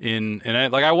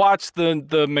 Like I watched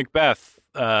the Macbeth,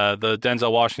 the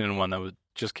Denzel Washington one that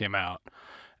just came out,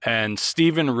 and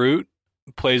Stephen Root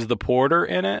plays the porter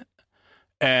in it,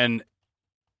 and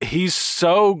he's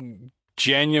so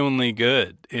genuinely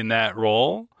good in that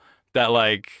role that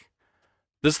like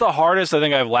this is the hardest I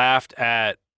think I've laughed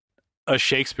at a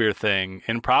Shakespeare thing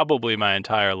in probably my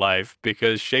entire life,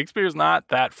 because Shakespeare's not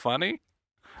that funny.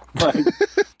 Like,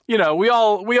 we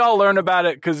all learn about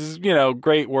it because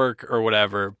great work or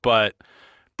whatever, but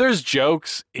there's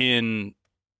jokes in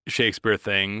Shakespeare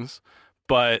things,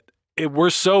 but we're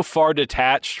so far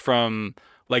detached from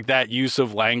like that use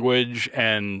of language,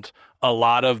 and a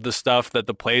lot of the stuff that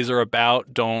the plays are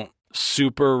about don't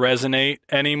super resonate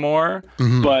anymore.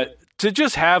 Mm-hmm. But to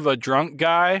just have a drunk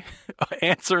guy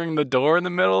answering the door in the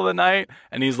middle of the night,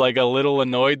 and he's like a little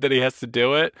annoyed that he has to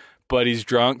do it, but he's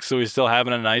drunk, so he's still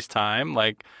having a nice time.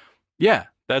 Like, yeah,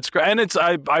 that's great. And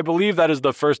I believe that is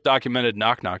the first documented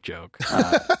knock-knock joke,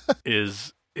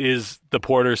 is the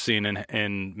porter scene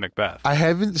in Macbeth. I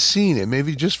haven't seen it.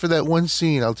 Maybe just for that one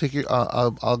scene, I'll take it.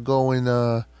 I'll go and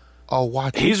I'll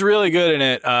watch it. He's really good in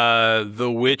it.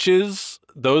 The witches,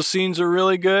 those scenes are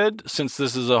really good. Since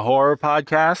this is a horror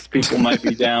podcast, people might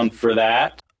be down for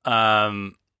that.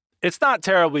 It's not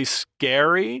terribly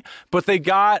scary, but they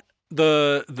got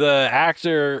the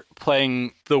actor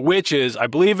playing the witches. I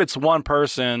believe it's one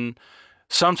person.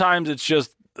 Sometimes it's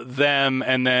just them,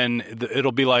 and then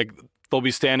it'll be like they'll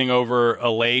be standing over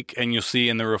a lake, and you'll see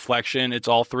in the reflection it's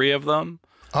all three of them.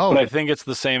 Oh, But I think it's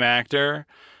the same actor.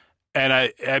 And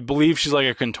I believe she's like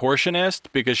a contortionist,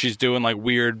 because she's doing like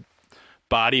weird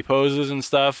body poses and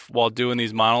stuff while doing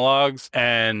these monologues.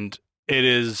 And it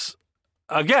is,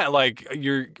 again, like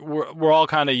we're all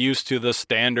kind of used to the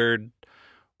standard,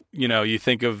 you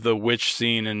think of the witch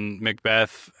scene in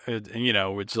Macbeth, and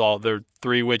it's all the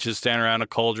three witches standing around a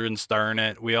cauldron stirring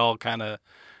it. We all kind of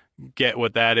get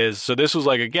what that is. So this was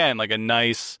like, again, like a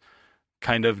nice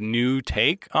kind of new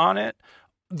take on it.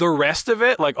 The rest of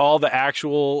it, like all the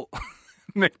actual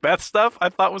Macbeth stuff, I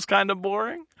thought was kind of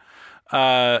boring.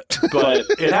 But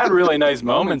it had really nice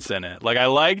moments in it. Like I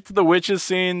liked the witches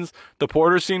scenes. The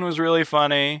porter scene was really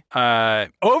funny.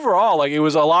 Overall, like it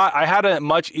was a lot. I had a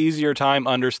much easier time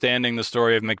understanding the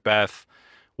story of Macbeth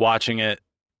watching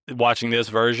this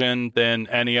version than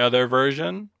any other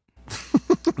version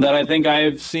that I think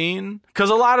I've seen. Because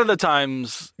a lot of the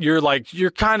times you're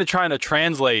kind of trying to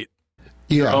translate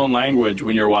your own language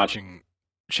when you're watching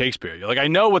Shakespeare. You're like, I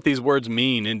know what these words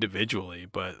mean individually,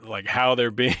 but like how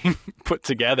they're being put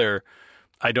together,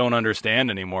 I don't understand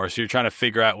anymore. So you're trying to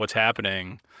figure out what's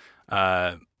happening.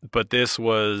 But this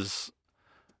was,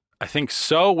 I think,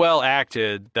 so well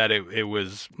acted that it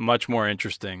was much more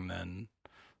interesting than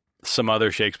some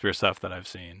other Shakespeare stuff that I've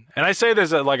seen. And I say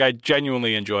this like I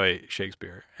genuinely enjoy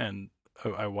Shakespeare, and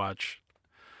I watch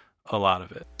a lot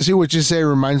of it. See, what you say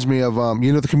reminds me of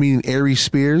the comedian Ari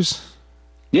Spears.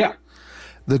 Yeah.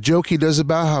 The joke he does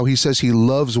about how he says he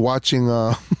loves watching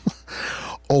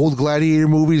old gladiator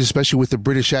movies, especially with the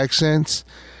British accents,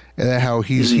 and how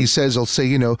he says, he'll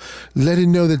say, let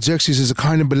him know that Xerxes is a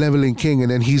kind and benevolent king,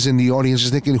 and then he's in the audience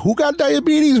just thinking, who got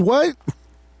diabetes? What?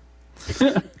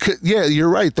 Yeah, you're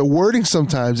right. The wording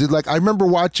sometimes, I remember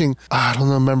watching, I don't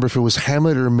remember if it was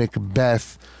Hamlet or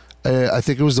Macbeth. I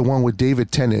think it was the one with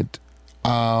David Tennant.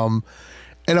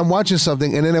 And I'm watching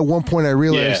something, and then at one point I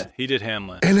realized, he did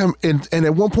Hamlet. And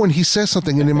at one point he says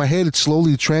something, and in my head it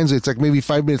slowly translates. Like maybe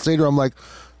 5 minutes later, I'm like,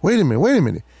 wait a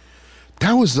minute,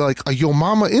 that was like a yo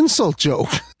mama insult joke.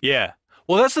 Yeah.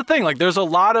 Well, that's the thing. Like, there's a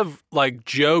lot of like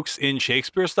jokes in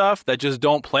Shakespeare stuff that just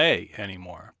don't play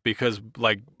anymore because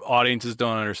like audiences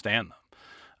don't understand them.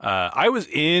 I was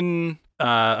in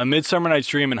A Midsummer Night's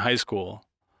Dream in high school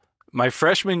My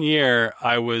freshman year,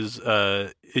 I was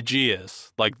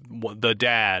Aegeus, like the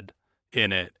dad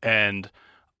in it, and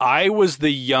I was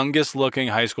the youngest looking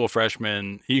high school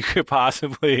freshman you could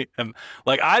possibly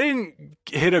like. I didn't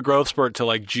hit a growth spurt till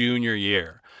like junior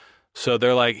year, so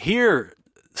they're like, "Here,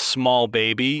 small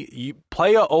baby, you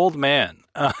play an old man,"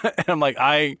 and I'm like,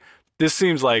 this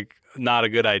seems like not a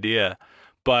good idea,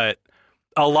 but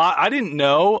I didn't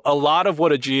know a lot of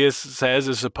what Aegeus says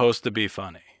is supposed to be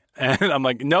funny. And I'm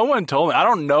like, no one told me. I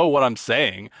don't know what I'm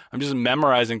saying. I'm just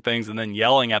memorizing things and then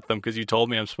yelling at them because you told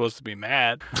me I'm supposed to be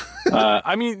mad.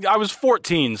 I mean, I was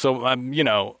 14, so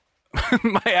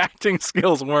my acting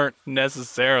skills weren't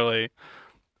necessarily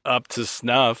up to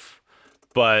snuff.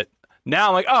 But now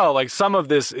I'm like, oh, like some of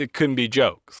this, it couldn't be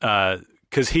jokes.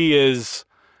 Because he is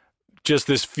just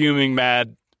this fuming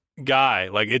mad guy.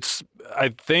 Like I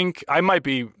think I might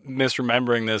be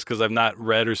misremembering this because I've not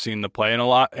read or seen the play in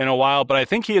a while, but I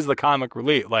think he is the comic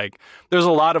relief. Like there's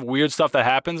a lot of weird stuff that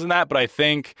happens in that, but I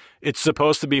think it's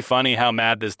supposed to be funny how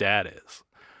mad this dad is.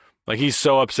 Like he's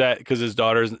so upset because his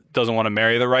daughter doesn't want to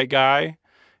marry the right guy,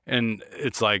 and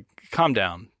it's like, calm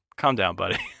down,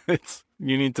 buddy.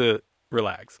 You need to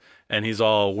relax. And he's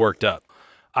all worked up.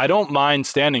 I don't mind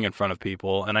standing in front of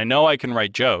people, and I know I can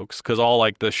write jokes because all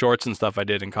like the shorts and stuff I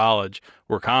did in college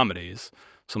were comedies.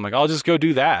 So I'm like, I'll just go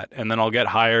do that, and then I'll get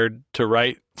hired to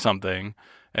write something,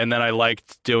 and then I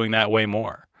liked doing that way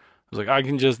more. I was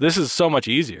like, this is so much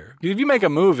easier. If you make a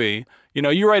movie,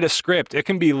 you write a script, it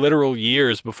can be literal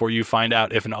years before you find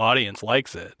out if an audience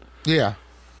likes it. Yeah.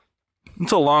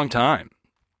 It's a long time.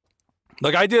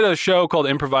 Like I did a show called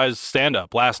Improvised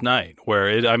Stand-Up last night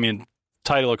where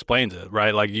title explains it,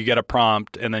 right? Like you get a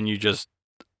prompt and then you just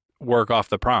work off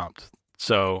the prompt.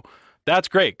 So that's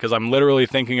great because I'm literally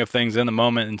thinking of things in the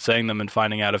moment and saying them and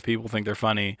finding out if people think they're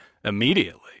funny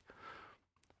immediately.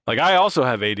 Like I also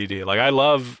have ADD. Like I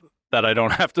love that I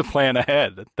don't have to plan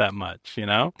ahead that much,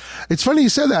 It's funny you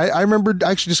said that. I remember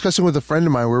actually discussing with a friend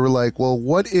of mine where we're like, well,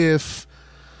 what if,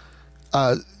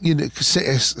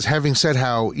 having said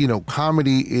how,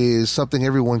 comedy is something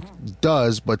everyone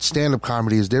does, but stand-up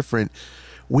comedy is different.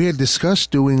 We had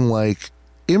discussed doing like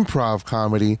improv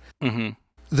comedy. Mm-hmm.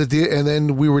 And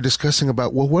then we were discussing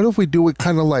about, well, what if we do it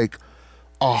kind of like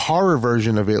a horror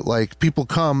version of it? Like people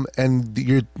come and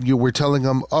we're telling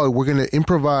them, oh, we're going to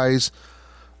improvise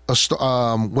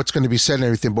what's going to be said and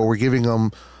everything, but we're giving them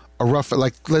a rough,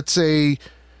 like, let's say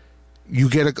you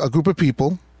get a group of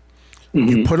people, mm-hmm.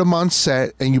 you put them on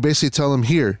set, and you basically tell them,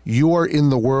 here, you are in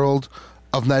the world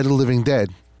of Night of the Living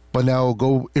Dead, but now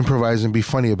go improvise and be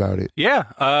funny about it.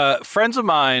 Yeah. Friends of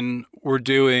mine were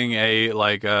doing a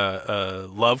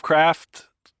Lovecraft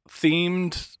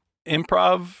themed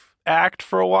improv act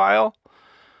for a while.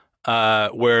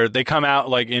 Where they come out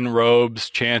like in robes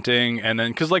chanting, and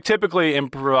then because like typically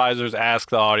improvisers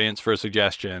ask the audience for a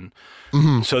suggestion,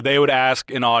 mm-hmm. so they would ask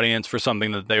an audience for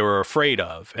something that they were afraid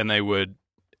of, and they would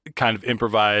kind of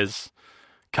improvise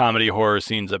comedy horror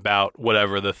scenes about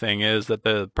whatever the thing is that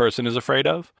the person is afraid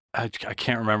of. I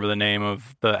can't remember the name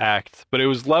of the act, but it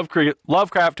was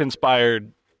Lovecraft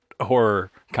inspired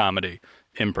horror comedy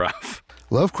improv.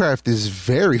 Lovecraft is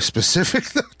very specific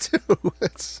though too.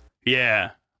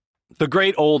 Yeah. The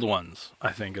Great Old Ones,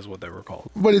 I think, is what they were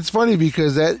called. But it's funny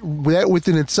because that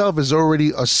within itself is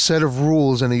already a set of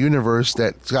rules in a universe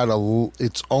that's got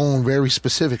its own very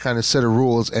specific kind of set of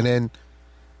rules, and then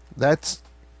that's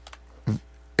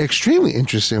extremely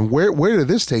interesting. Where did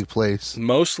this take place?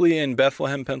 Mostly in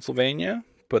Bethlehem, Pennsylvania,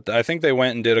 but I think they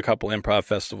went and did a couple improv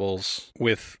festivals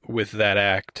with that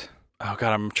act. Oh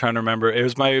God, I'm trying to remember. It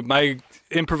was my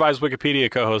improvised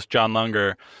Wikipedia co-host John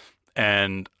Lunger,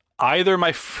 and either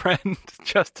my friend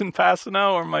Justin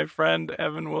Passano or my friend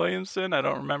Evan Williamson. I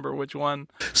don't remember which one.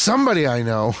 Somebody I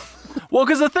know. Well,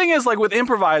 because the thing is, like with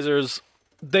improvisers,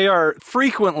 they are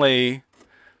frequently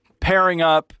pairing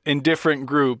up in different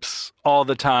groups all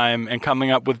the time and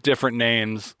coming up with different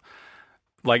names.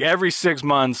 Like every 6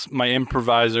 months, my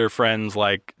improviser friends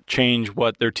like change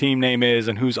what their team name is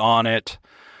and who's on it.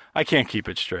 I can't keep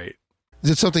it straight.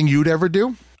 Is it something you'd ever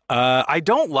do? I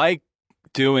don't like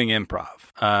doing improv.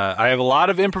 I have a lot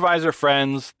of improviser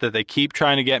friends that they keep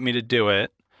trying to get me to do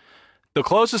it. The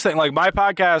closest thing, like my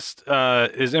podcast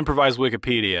is Improvised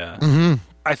Wikipedia. Mm-hmm.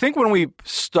 I think when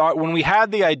we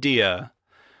had the idea,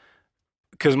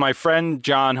 because my friend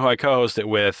John, who I co-host it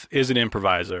with, is an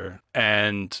improviser,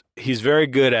 and he's very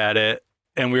good at it,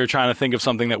 and we were trying to think of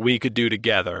something that we could do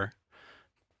together,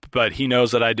 but he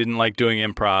knows that I didn't like doing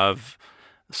improv.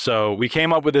 So we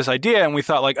came up with this idea and we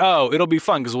thought like, oh, it'll be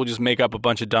fun because we'll just make up a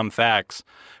bunch of dumb facts.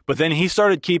 But then he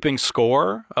started keeping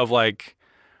score of like,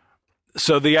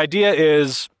 so the idea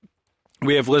is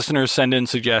we have listeners send in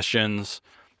suggestions,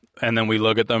 and then we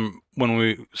look at them when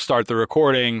we start the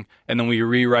recording, and then we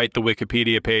rewrite the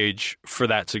Wikipedia page for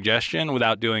that suggestion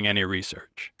without doing any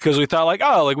research. Because we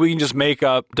thought we can just make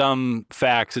up dumb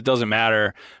facts. It doesn't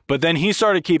matter. But then he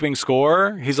started keeping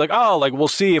score. He's like, we'll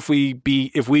see if we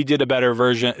did a better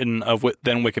version of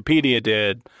than Wikipedia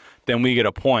did, then we get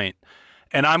a point.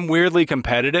 And I'm weirdly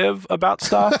competitive about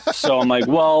stuff. So I'm like,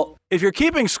 well, if you're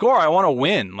keeping score, I want to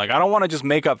win. Like, I don't want to just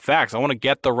make up facts. I want to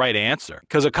get the right answer.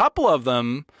 Because a couple of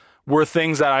them were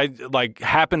things that I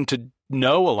happened to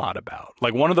know a lot about.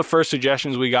 Like, one of the first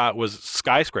suggestions we got was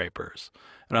skyscrapers.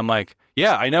 And I'm like,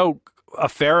 yeah, I know a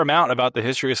fair amount about the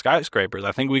history of skyscrapers.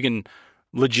 I think we can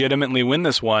legitimately win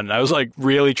this one. I was like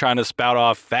really trying to spout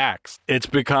off facts. It's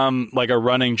become like a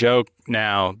running joke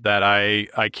now that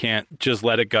I can't just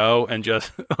let it go and just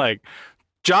like,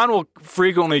 John will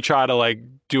frequently try to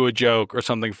do a joke or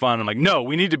something fun. I'm like, no,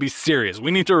 we need to be serious.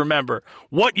 We need to remember,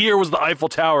 what year was the Eiffel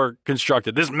Tower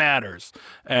constructed? This matters.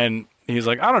 And he's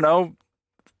like, I don't know,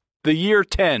 the year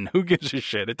 10. Who gives a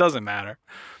shit? It doesn't matter.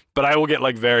 But I will get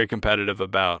very competitive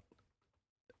about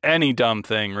any dumb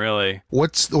thing, really.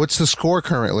 What's the score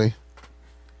currently?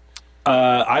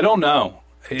 I don't know.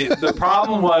 The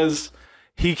problem was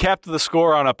he kept the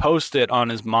score on a Post-it on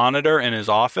his monitor in his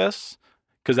office,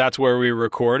 because that's where we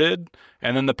recorded.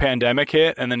 And then the pandemic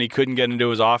hit, and then he couldn't get into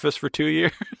his office for 2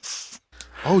 years.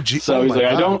 Oh, gee. So he's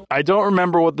like, I don't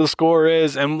remember what the score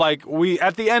is. And we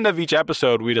at the end of each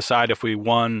episode, we decide if we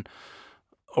won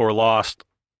or lost,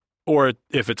 or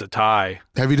if it's a tie.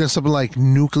 Have you done something like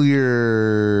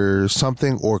nuclear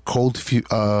something or cold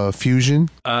fusion?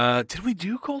 Did we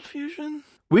do cold fusion?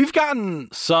 We've gotten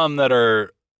some that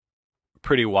are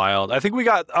pretty wild. I think we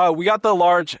got the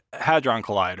Large Hadron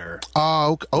Collider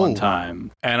one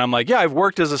time. And I'm like, yeah, I've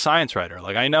worked as a science writer.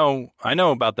 I know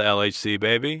about the LHC,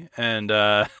 baby. And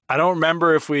I don't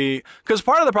remember if because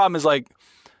part of the problem is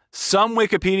some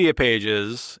Wikipedia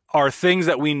pages are things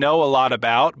that we know a lot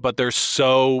about, but they're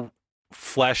so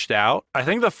fleshed out. I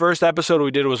think the first episode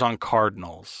we did was on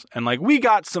cardinals. And we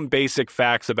got some basic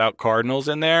facts about cardinals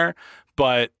in there,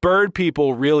 but bird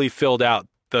people really filled out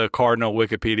the cardinal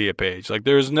Wikipedia page.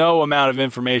 There's no amount of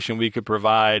information we could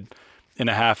provide in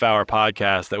a half-hour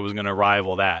podcast that was going to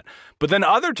rival that. But then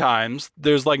other times,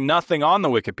 there's nothing on the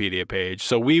Wikipedia page,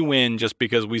 so we win just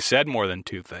because we said more than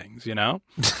two things, you know?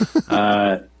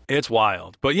 It's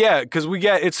wild. But yeah, because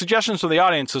it's suggestions from the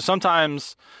audience, so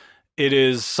sometimes it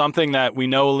is something that we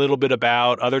know a little bit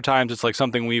about. Other times it's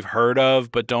something we've heard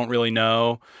of but don't really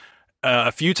know.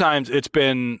 A few times it's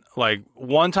been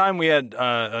one time we had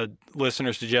a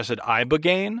listener suggested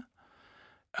ibogaine,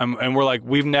 and we're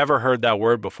we've never heard that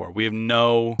word before. We have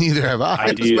no neither have I.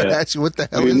 Idea. What the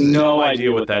hell we is have it? No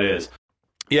idea what that is.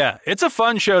 Yeah, it's a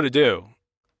fun show to do.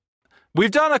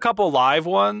 We've done a couple live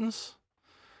ones,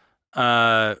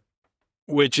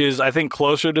 which is I think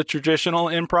closer to traditional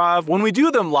improv. When we do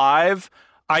them live,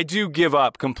 I do give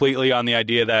up completely on the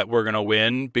idea that we're gonna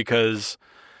win, because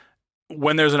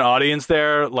when there's an audience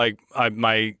there,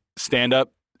 my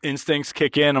stand-up instincts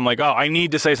kick in. I'm like, oh, I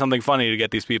need to say something funny to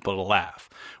get these people to laugh.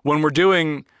 When we're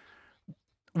doing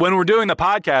the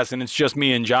podcast and it's just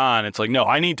me and John, it's no,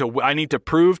 I need to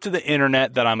prove to the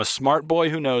internet that I'm a smart boy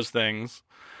who knows things.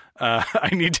 I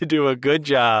need to do a good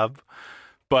job.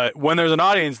 But when there's an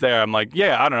audience there, I'm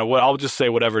yeah, I don't know, I'll just say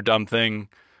whatever dumb thing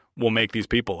will make these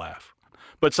people laugh.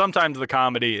 But sometimes the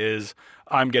comedy is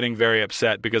I'm getting very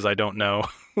upset because I don't know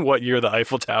what year the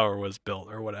Eiffel Tower was built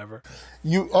or whatever.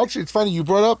 It's funny, you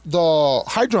brought up the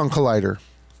Hadron Collider.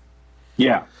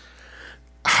 Yeah.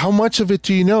 How much of it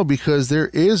do you know? Because there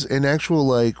is an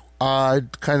actual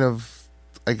odd kind of,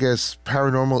 I guess,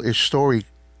 paranormal-ish story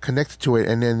connected to it,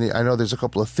 and then I know there's a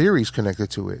couple of theories connected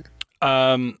to it.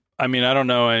 I mean, I don't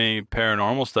know any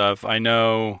paranormal stuff. I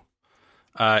know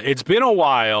it's been a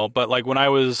while, but when I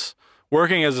was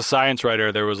working as a science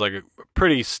writer, there was a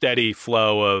pretty steady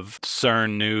flow of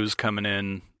CERN news coming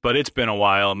in, but it's been a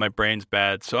while. My brain's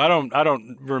bad, so I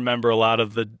don't remember a lot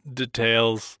of the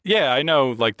details. Yeah, I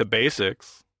know the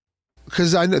basics.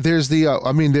 Because I know there's the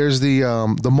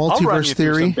multiverse I'll run you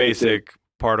theory. Through some basic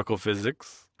particle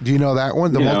physics. Do you know that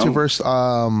one? The multiverse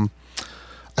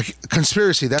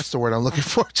conspiracy. That's the word I'm looking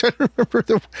for. I don't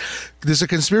remember. There's a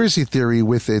conspiracy theory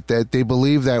with it that they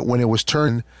believe that when it was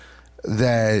turned,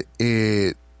 that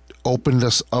it opened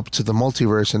us up to the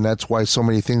multiverse, and that's why so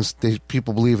many things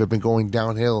people believe have been going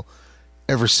downhill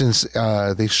ever since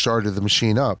they started the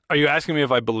machine up. Are you asking me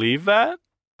if I believe that?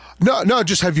 No,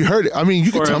 just have you heard it? I mean,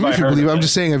 you can tell me if you believe it. I'm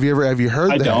just saying, have you heard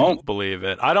that? I don't believe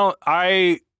it.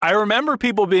 I remember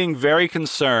people being very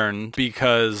concerned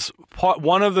because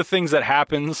one of the things that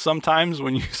happens sometimes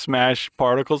when you smash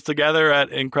particles together at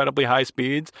incredibly high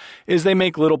speeds is they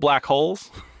make little black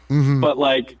holes. Mm-hmm. But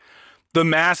like the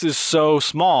mass is so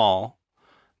small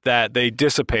that they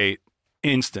dissipate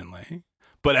instantly.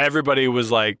 But everybody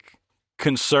was like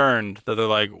concerned that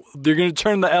they're going to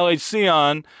turn the LHC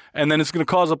on and then it's going to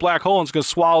cause a black hole and it's going to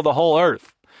swallow the whole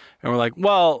Earth. And we're like,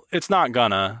 well, it's not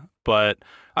gonna, but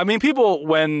I mean, people,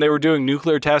 when they were doing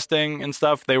nuclear testing and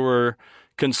stuff, they were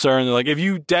concerned. They're like, if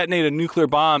you detonate a nuclear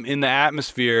bomb in the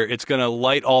atmosphere, it's going to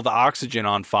light all the oxygen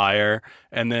on fire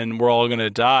and then we're all going to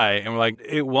die. And we're like,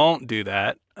 it won't do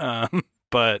that.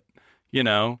 But, you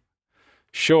know,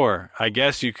 sure, I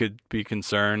guess you could be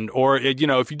concerned. Or,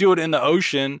 if you do it in the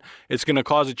ocean, it's going to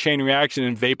cause a chain reaction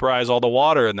and vaporize all the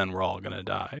water and then we're all going to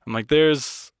die. I'm like,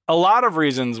 there's a lot of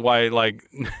reasons why like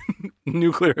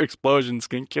nuclear explosions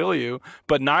can kill you,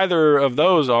 but neither of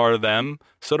those are them,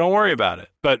 so don't worry about it.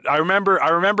 But I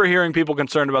remember hearing people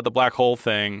concerned about the black hole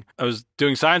thing. I was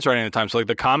doing science writing at the time, so like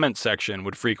the comment section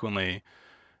would frequently,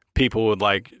 people would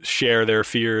like share their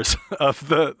fears of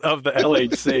the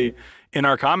LHC in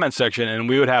our comment section, and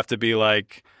we would have to be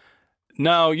like,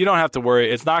 no, you don't have to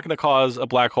worry. It's not going to cause a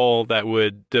black hole that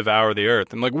would devour the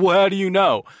Earth. I'm like, well, how do you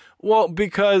know? Well,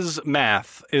 because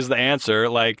math is the answer.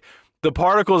 Like, the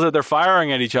particles that they're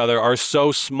firing at each other are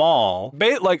so small.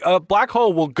 Like, a black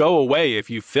hole will go away if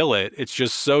you fill it. It's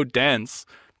just so dense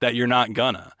that you're not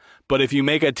gonna. But if you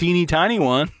make a teeny tiny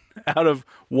one out of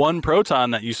one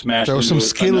proton that you smash throw into some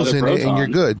Skittles in it and you're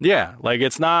good. Yeah, like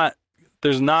there's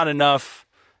not enough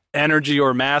energy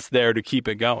or mass there to keep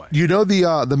it going. You know the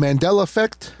Mandela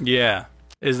effect? Yeah.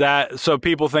 Is that so?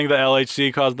 People think the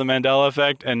LHC caused the Mandela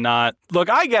effect and not. Look,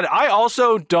 I get it. I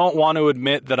also don't want to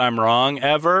admit that I'm wrong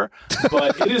ever,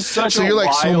 but it is such so you're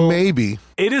like, so maybe.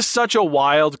 It is such a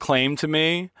wild claim to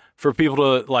me for people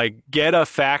to like get a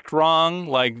fact wrong,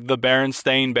 like the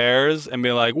Berenstain Bears, and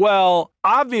be like, well,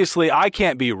 obviously I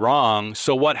can't be wrong.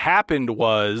 So what happened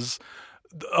was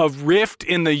a rift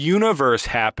in the universe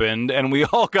happened and we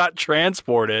all got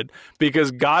transported because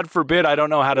God forbid I don't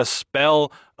know how to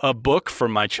spell a book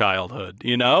from my childhood,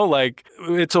 like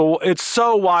it's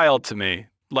so wild to me.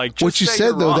 Like just what you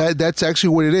said though, that's actually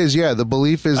what it is. Yeah. The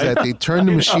belief is that they turned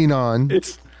the machine on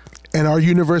and our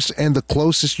universe and the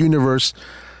closest universe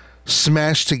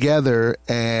smashed together.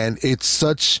 And it's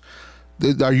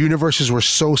our universes were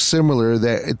so similar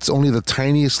that it's only the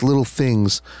tiniest little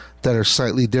things that are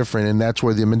slightly different, and that's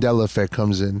where the Mandela effect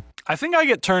comes in. I think I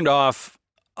get turned off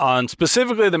on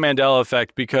specifically the Mandela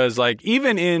effect because, like,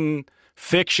 even in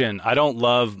fiction, I don't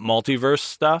love multiverse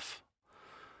stuff.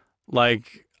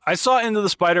 Like, I saw Into the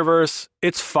Spider-Verse,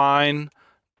 it's fine,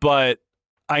 but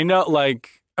I know,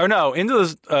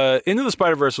 Into the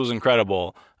Spider-Verse was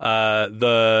incredible.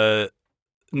 The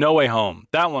No Way Home,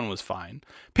 that one was fine.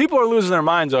 People are losing their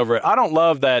minds over it. I don't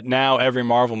love that now every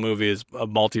Marvel movie is a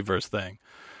multiverse thing.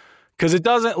 Because it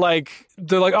doesn't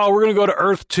they're like, oh, we're going to go to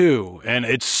Earth 2. And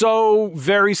it's so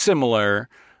very similar,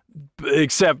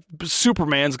 except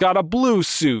Superman's got a blue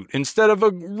suit instead of a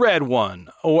red one.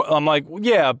 I'm like,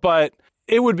 yeah, but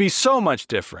it would be so much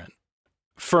different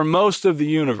for most of the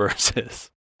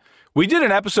universes. We did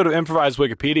an episode of Improvised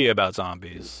Wikipedia about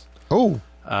zombies. Oh.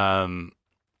 I'm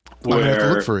going to have to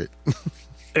look for it.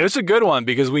 It's a good one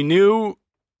because we knew,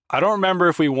 I don't remember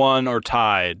if we won or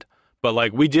tied,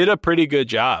 but we did a pretty good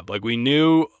job. We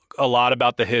knew a lot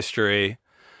about the history.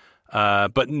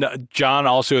 But John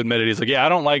also admitted, he's like, yeah, I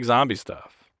don't like zombie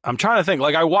stuff. I'm trying to think.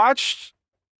 I watched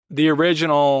the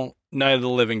original Night of the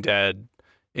Living Dead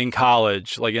in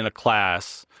college, in a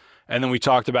class. And then we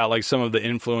talked about some of the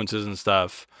influences and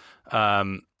stuff.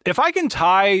 If I can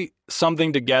tie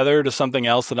something together to something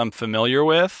else that I'm familiar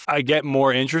with, I get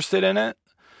more interested in it.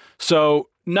 So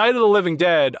Night of the Living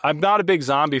Dead, I'm not a big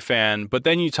zombie fan, but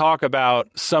then you talk about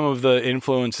some of the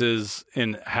influences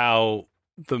in how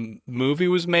the movie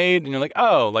was made, and you're like,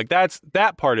 oh,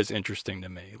 that part is interesting to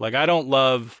me. I don't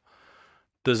love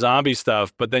the zombie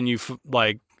stuff, but then you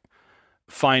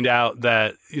find out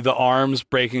that the arms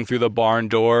breaking through the barn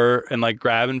door and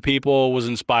grabbing people was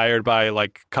inspired by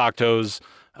Cocteau's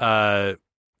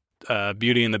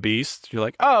Beauty and the Beast. You're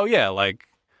like, oh yeah,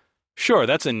 sure,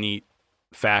 that's a neat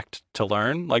fact to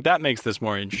learn. That makes this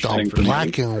more interesting. The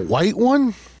black and white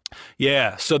one?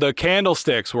 Yeah. So the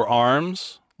candlesticks were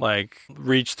arms,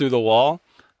 reach through the wall.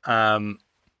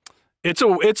 It's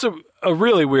a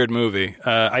really weird movie.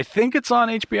 I think it's on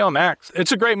HBO Max.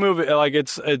 It's a great movie.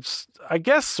 It's I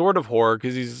guess sort of horror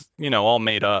because he's all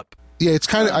made up. Yeah, it's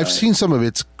kind of. I've seen some of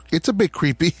it. It's a bit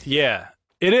creepy. Yeah,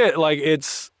 it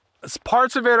is.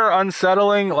 parts of it are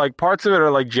unsettling. Like parts of it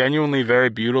are like genuinely very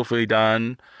beautifully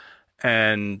done.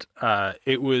 And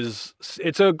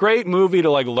it's a great movie to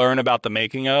like learn about the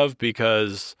making of,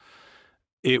 because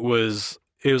it was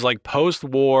like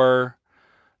post-war.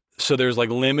 So there's like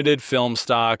limited film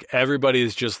stock. Everybody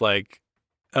is just like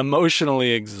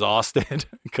emotionally exhausted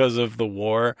because of the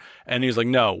war. And he's like,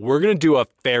 no, we're going to do a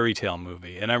fairy tale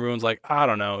movie. And everyone's like, I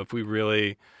don't know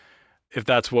if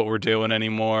that's what we're doing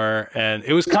anymore. And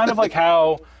it was kind of like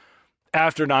how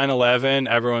after 9/11,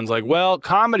 everyone's like, well,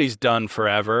 comedy's done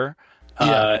forever.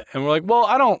 Yeah. And we're like, well,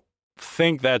 I don't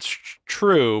think that's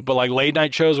true. But like late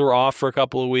night shows were off for a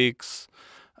couple of weeks.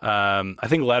 I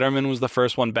think Letterman was the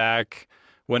first one back.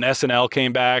 When SNL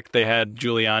came back, they had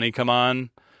Giuliani come on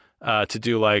to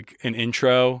do like an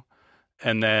intro.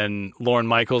 And then Lorne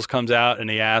Michaels comes out and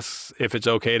he asks if it's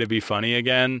okay to be funny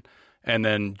again. And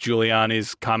then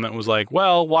Giuliani's comment was like,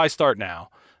 well, why start now?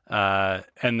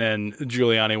 And then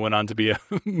Giuliani went on to be a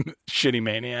shitty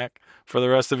maniac for the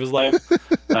rest of his life.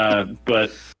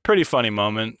 But pretty funny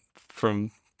moment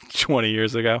from 20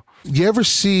 years ago. You ever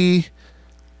see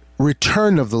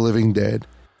Return of the Living Dead?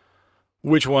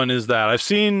 Which one is that? I've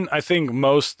seen, I think,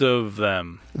 most of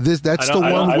them. That's the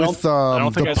one with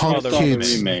the punk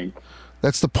kids.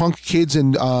 That's the punk kids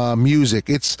and music.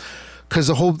 It's because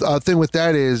the whole thing with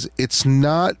that is it's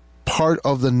not part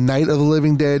of the Night of the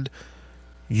Living Dead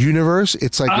universe.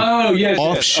 It's like an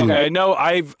offshoot. Okay, I know.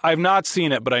 I've not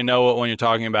seen it, but I know what one you're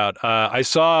talking about. I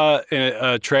saw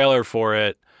a trailer for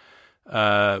it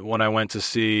when I went to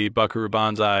see Buckaroo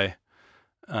Banzai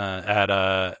at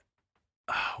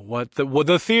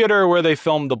the theater where they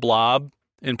filmed The Blob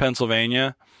in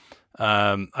Pennsylvania.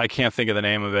 I can't think of the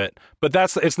name of it, but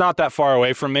it's not that far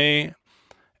away from me.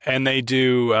 And they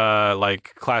do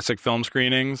like classic film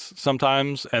screenings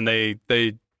sometimes, and they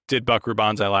did Buckaroo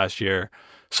Banzai last year.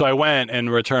 So I went,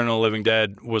 and Return of the Living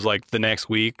Dead was like the next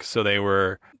week. So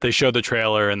they showed the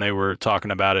trailer and they were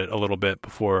talking about it a little bit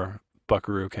before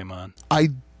Buckaroo came on. I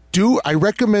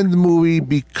recommend the movie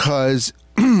because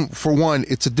for one,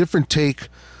 it's a different take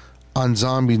on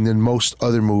zombie than most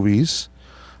other movies.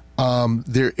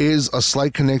 There is a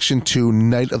slight connection to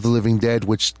Night of the Living Dead,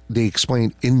 which they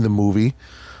explained in the movie.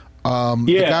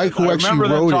 The guy who I actually remember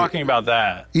them wrote talking it, about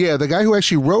that. Yeah, the guy who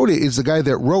actually wrote it is the guy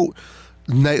that wrote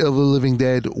Night of the Living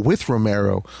Dead with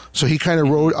Romero. So he kind of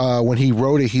wrote, when he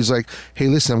wrote it, he's like, hey,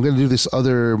 listen, I'm going to do this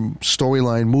other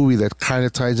storyline movie that kind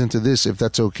of ties into this, if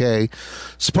that's okay.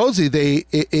 Supposedly,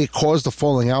 it caused a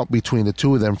falling out between the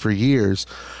two of them for years.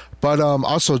 But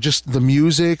also just the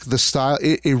music, the style,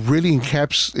 it really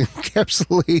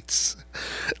encapsulates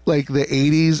like the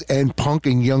 80s and punk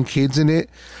and young kids in it.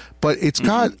 But it's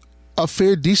got a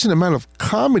fair, decent amount of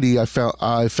comedy, I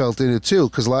felt in it too,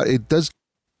 because it does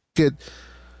get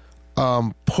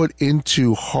put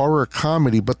into horror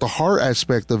comedy, but the horror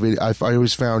aspect of it I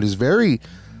always found is very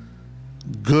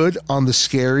good on the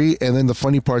scary, and then the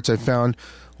funny parts I found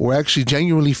were actually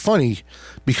genuinely funny,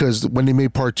 because when they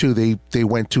made part two, they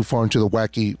went too far into the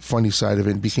wacky funny side of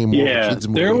it and became more of a kids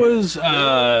movie. There was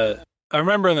I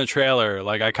remember in the trailer,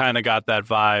 like I kind of got that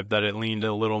vibe that it leaned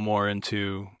a little more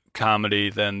into comedy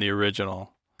than the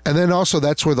original. And then also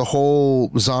that's where the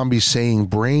whole zombie saying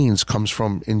brains comes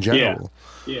from in general.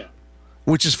 Yeah.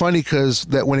 Which is funny because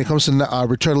that when it comes to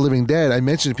Return of the Living Dead, I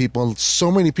mentioned to people, and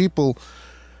so many people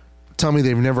tell me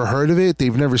they've never heard of it,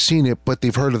 they've never seen it, but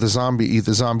they've heard of the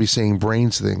zombie saying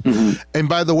brains thing. Mm-hmm. And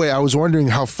by the way, I was wondering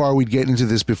how far we'd get into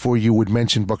this before you would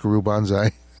mention Buckaroo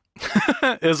Banzai.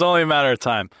 It's only a matter of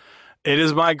time. It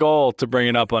is my goal to bring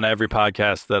it up on every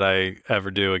podcast that I ever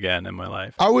do again in my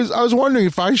life. I was wondering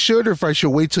if I should or if I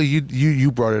should wait till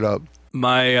you brought it up.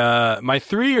 My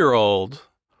 3-year-old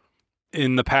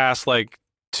in the past like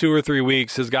 2 or 3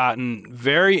 weeks has gotten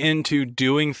very into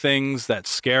doing things that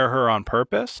scare her on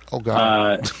purpose. Oh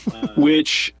God.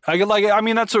 Which I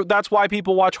mean that's why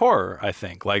people watch horror, I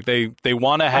think. Like they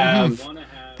want to have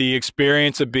the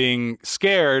experience of being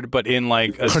scared, but in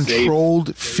like a controlled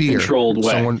way.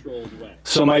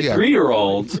 So my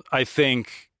 3-year-old, I think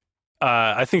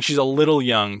she's a little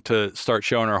young to start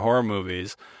showing her horror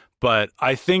movies, but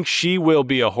I think she will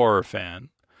be a horror fan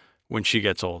when she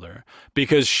gets older,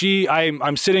 because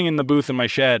I'm sitting in the booth in my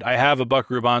shed. I have a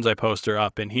Buckaroo Banzai poster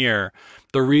up in here.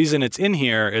 The reason it's in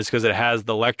here is because it has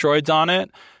the Electroids on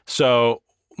it. So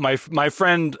my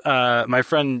friend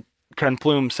Ken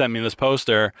Plume sent me this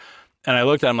poster, and I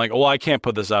looked at it, I'm like, well, I can't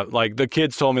put this up. Like the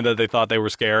kids told me that they thought they were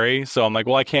scary. So I'm like,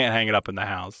 well, I can't hang it up in the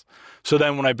house. So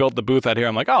then when I built the booth out here,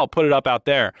 I'm like, oh, I'll put it up out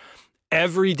there.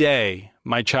 Every day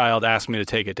my child asked me to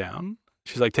take it down.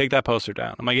 She's like, take that poster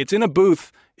down. I'm like, it's in a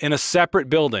booth in a separate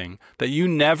building that you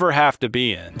never have to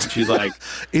be in. She's like,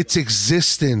 its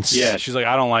existence. Yeah, she's like,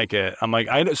 I don't like it. I'm like,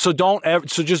 so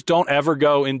just don't ever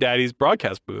go in Daddy's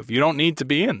broadcast booth. You don't need to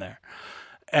be in there.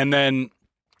 And then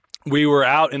we were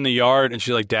out in the yard, and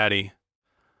she's like, Daddy,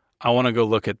 I want to go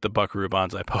look at the Buckaroo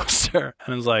Banzai poster.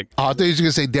 And I was like, oh, I thought you were going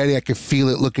to say, Daddy, I could feel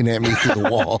it looking at me through the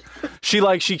wall.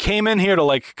 She came in here to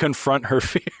like confront her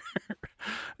fear.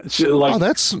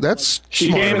 That's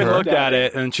she came and looked at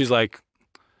it, and she's like,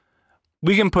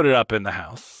 we can put it up in the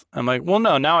house. I'm like, well,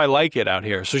 no, now I like it out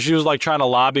here. So she was like trying to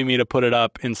lobby me to put it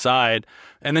up inside.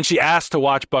 And then she asked to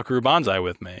watch Buckaroo Banzai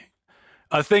with me.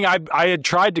 A thing I had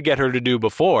tried to get her to do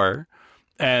before.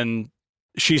 And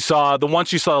once she saw the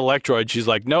Electroid, she's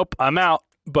like, nope, I'm out.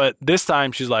 But this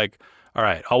time she's like, all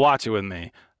right, I'll watch it with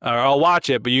me. Or I'll watch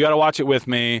it, but you got to watch it with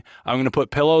me. I'm going to put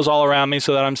pillows all around me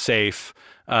so that I'm safe.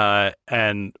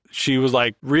 And she was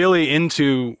like really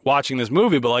into watching this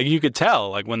movie, but like you could tell,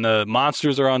 like when the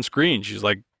monsters are on screen, she's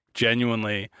like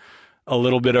genuinely a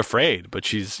little bit afraid, but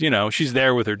she's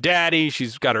there with her daddy.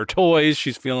 She's got her toys.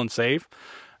 She's feeling safe.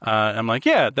 I'm like,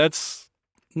 yeah, that's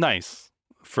nice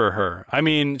for her. I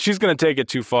mean, she's going to take it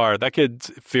too far. That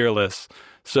kid's fearless.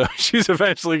 So she's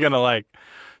eventually going to like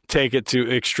take it to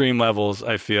extreme levels.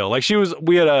 I feel like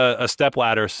we had a step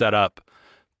ladder set up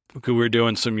because we were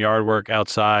doing some yard work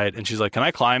outside, and she's like, can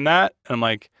I climb that? And I'm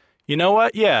like, you know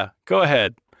what? Yeah, go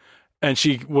ahead. And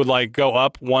she would like go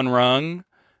up one rung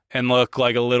and look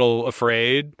like a little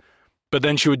afraid, but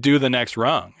then she would do the next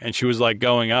rung, and she was like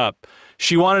going up.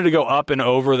 She wanted to go up and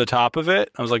over the top of it.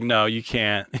 I was like, no, you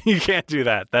can't. You can't do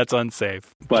that. That's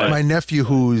unsafe. But my nephew,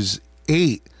 who's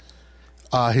 8,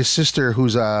 his sister,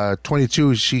 who's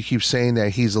 22, she keeps saying that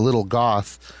he's a little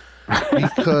goth.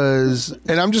 Because,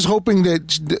 and I'm just hoping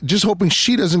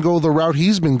she doesn't go the route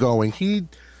he's been going. He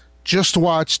just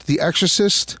watched The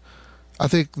Exorcist, I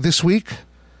think this week.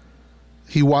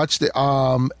 He watched it,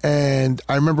 and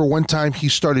I remember one time he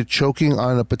started choking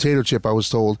on a potato chip, I was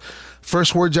told.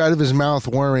 First words out of his mouth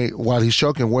weren't, while he's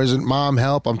choking, where's it, Mom,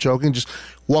 help, I'm choking. Just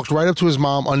walked right up to his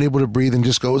mom, unable to breathe, and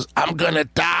just goes, I'm gonna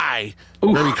die.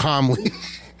 Oof. Very calmly.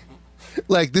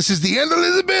 Like, this is the end,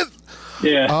 Elizabeth.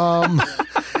 Yeah.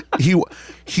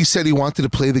 He said he wanted to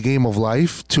play the game of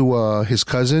life to his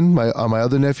cousin, my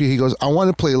other nephew. He goes, I want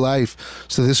to play life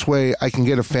so this way I can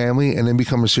get a family and then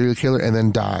become a serial killer and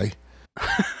then die.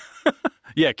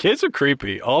 Yeah, kids are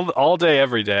creepy all day,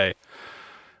 every day.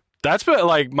 That's been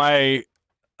like my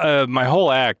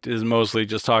whole act is mostly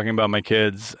just talking about my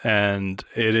kids, and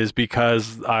it is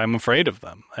because I'm afraid of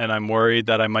them and I'm worried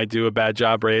that I might do a bad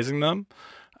job raising them.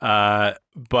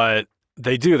 But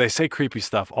they say creepy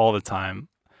stuff all the time.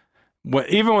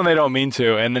 Even when they don't mean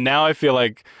to. And then now I feel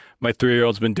like my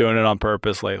 3-year-old's been doing it on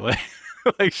purpose lately.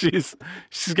 Like she's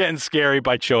getting scary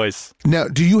by choice. Now,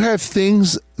 do you have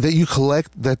things that you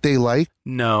collect that they like?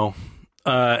 No.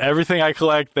 Everything I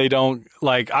collect, they don't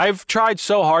like. I've tried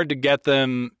so hard to get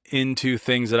them into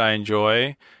things that I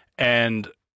enjoy, and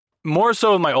more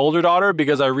so with my older daughter,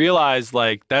 because I realized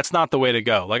like that's not the way to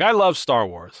go. Like I love Star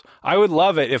Wars. I would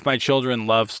love it if my children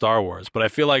love Star Wars, but I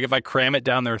feel like if I cram it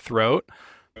down their throat,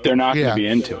 they're not going to be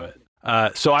into it.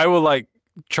 So I would like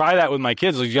try that with my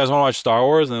kids. Like, you guys want to watch Star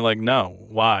Wars? And they're like, no,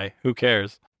 why? Who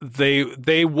cares?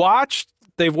 They've watched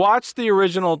the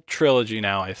original trilogy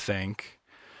now, I think.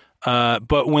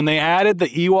 But when they added the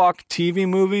Ewok TV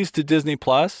movies to Disney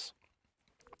Plus,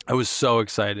 I was so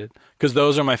excited because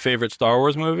those are my favorite Star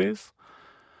Wars movies.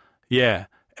 Yeah.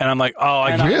 And I'm like, oh,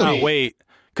 I can't wait.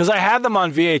 Because I had them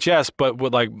on VHS, but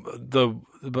with like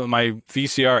my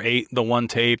VCR ate the one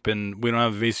tape, and we don't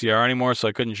have a VCR anymore, so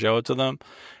I couldn't show it to them.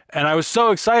 And I was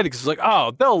so excited because it's like,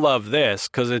 oh, they'll love this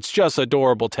because it's just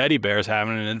adorable teddy bears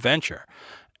having an adventure.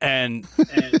 And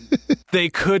they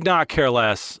could not care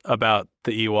less about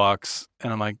the Ewoks.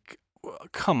 And I'm like,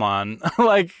 come on.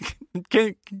 Like,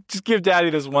 just give Daddy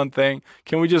this one thing.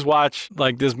 Can we just watch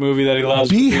like this movie that he loves?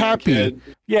 Be happy.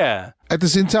 Yeah. At the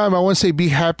same time, I want to say be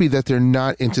happy that they're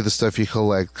not into the stuff you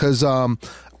collect. Because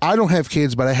I don't have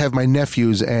kids, but I have my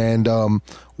nephews, and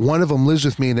one of them lives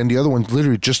with me, and then the other one's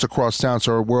literally just across town.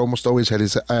 So we're almost always at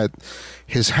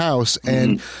his house.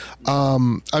 And I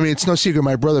mean, it's no secret,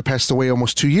 my brother passed away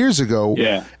almost 2 years ago.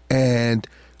 Yeah. And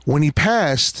when he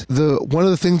passed, one of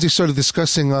the things they started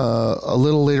discussing a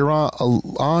little later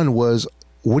on was,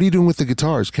 what are you doing with the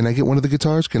guitars? Can I get one of the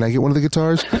guitars? Can I get one of the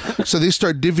guitars? So they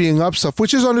start divvying up stuff,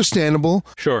 which is understandable.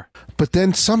 Sure. But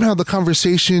then somehow the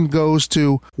conversation goes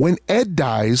to, when Ed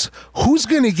dies, who's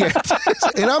going to get this?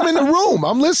 And I'm in the room.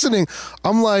 I'm listening.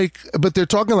 I'm like, but they're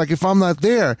talking like if I'm not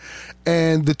there.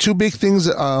 And the two big things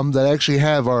that I actually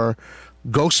have are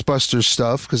Ghostbusters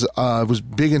stuff because I was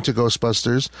big into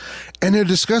Ghostbusters, and they're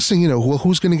discussing, well,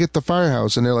 who's going to get the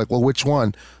firehouse, and they're like, well, which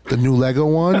one, the new Lego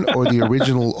one or the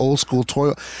original old school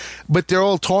toy? But they're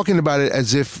all talking about it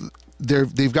as if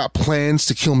they've got plans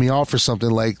to kill me off or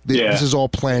something. Like this is all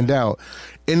planned out,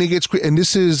 and it gets. And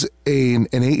this is an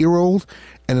 8-year-old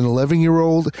and an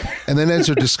 11-year-old, and then as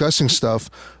they're discussing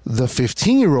stuff, the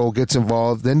 15-year-old gets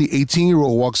involved. Then the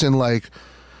 18-year-old walks in like,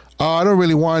 oh, I don't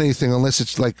really want anything unless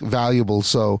it's like valuable.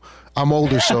 So I'm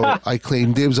older, so I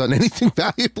claim dibs on anything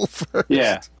valuable first.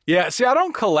 Yeah. See, I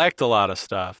don't collect a lot of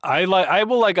stuff. I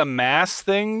will like amass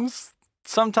things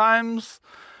sometimes.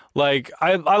 Like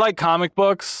I like comic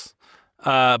books,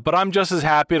 but I'm just as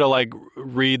happy to like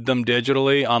read them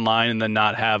digitally online and then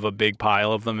not have a big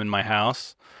pile of them in my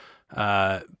house.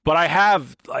 But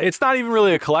it's not even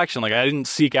really a collection. Like I didn't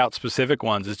seek out specific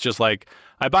ones. It's just like,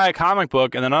 I buy a comic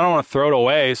book and then I don't want to throw it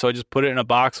away, so I just put it in a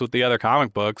box with the other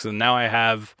comic books, and now I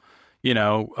have,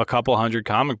 a couple hundred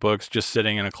comic books just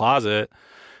sitting in a closet.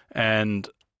 And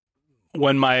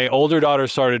when my older daughter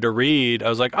started to read, I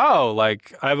was like, oh,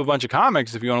 like I have a bunch of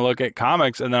comics if you want to look at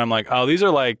comics. And then I'm like, oh, these are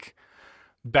like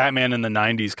Batman in the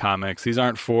 90s comics. These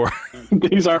aren't for you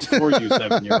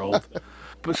 7-year-old.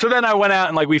 But so then I went out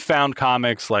and like we found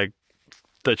comics like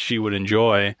that she would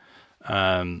enjoy.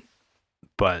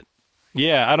 But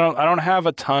yeah, I don't have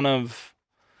a ton of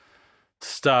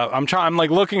stuff. I'm like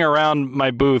looking around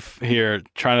my booth here,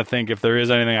 trying to think if there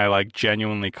is anything I like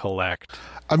genuinely collect.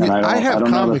 I mean, I have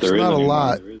comics, not a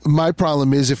lot. My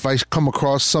problem is if I come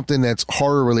across something that's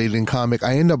horror related in comic,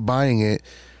 I end up buying it,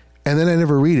 and then I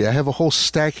never read it. I have a whole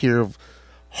stack here of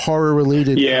horror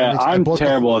related. Yeah, I'm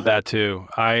terrible at that too.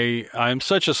 I'm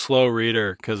such a slow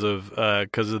reader because of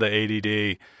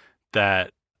the ADD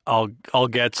that I'll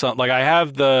get some. Like I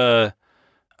have the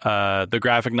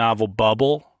graphic novel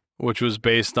Bubble, which was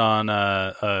based on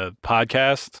a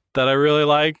podcast that I really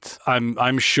liked.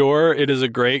 I'm sure it is a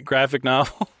great graphic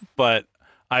novel, but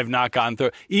I've not gotten through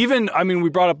it. Even, we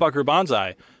brought up Buckaroo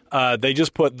Banzai. They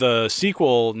just put the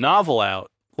sequel novel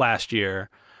out last year.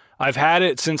 I've had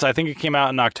it since I think it came out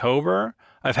in October.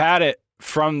 I've had it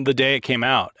from the day it came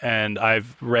out, and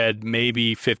I've read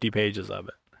maybe 50 pages of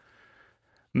it.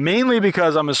 Mainly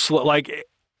because I'm a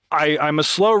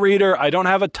slow reader. I don't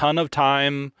have a ton of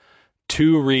time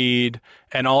to read,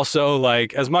 and also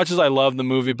like as much as I love the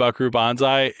movie Buckaroo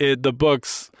Banzai, the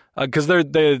books because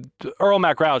Earl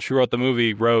Mac Crouch, who wrote the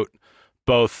movie, wrote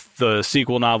both the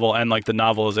sequel novel and like the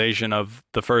novelization of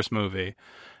the first movie,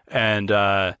 and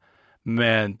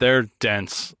man, they're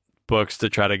dense books to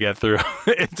try to get through.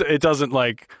 It doesn't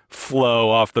like flow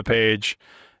off the page.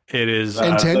 It is,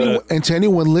 and to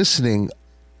anyone listening,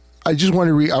 I just want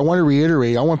to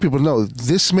reiterate. I want people to know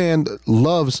this man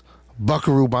loves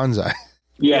Buckaroo Banzai.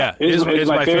 Yeah, it's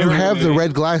my favorite. You have the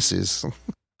red glasses.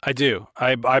 I do.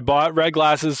 I bought red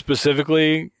glasses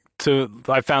specifically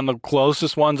I found the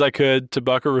closest ones I could to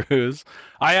Buckaroos.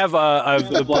 I have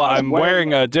I'm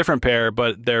wearing a different pair,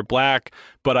 but they're black.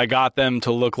 But I got them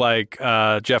to look like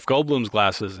Jeff Goldblum's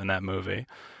glasses in that movie.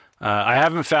 I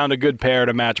haven't found a good pair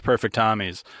to match Perfect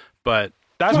Tommy's, but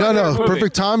that's no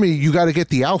Perfect Tommy. You got to get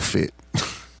the outfit.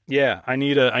 Yeah, I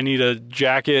need a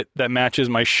jacket that matches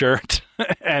my shirt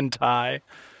and tie,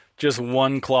 just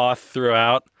one cloth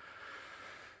throughout.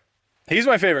 He's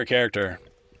my favorite character.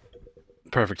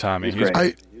 Perfect Tommy. He's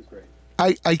great.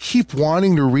 I keep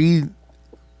wanting to read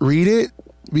it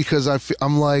because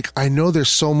I'm like, I know there's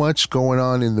so much going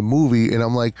on in the movie, and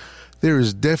I'm like, there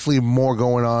is definitely more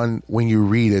going on when you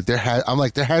read it. There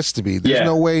has to be. There's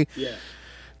no way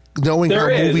knowing how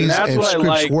movies and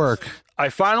scripts work. I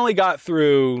finally got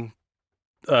through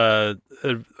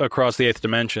Across the Eighth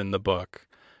Dimension, the book,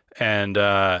 and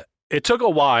it took a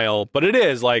while, but it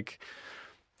is like,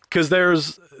 because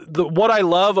there's what I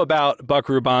love about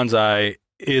Buckaroo Banzai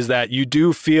is that you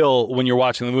do feel when you're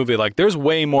watching the movie like there's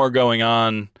way more going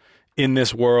on in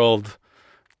this world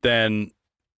than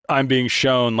I'm being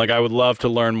shown. Like I would love to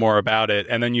learn more about it,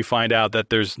 and then you find out that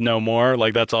there's no more.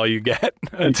 Like that's all you get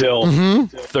until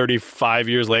 35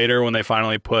 years later when they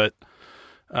finally put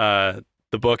the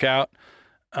book out.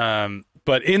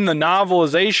 But in the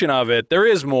novelization of it, there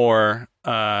is more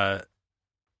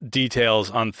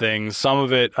details on things. Some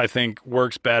of it I think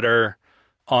works better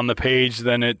on the page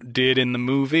than it did in the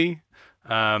movie.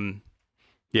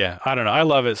 Yeah, I don't know. I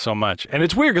love it so much. And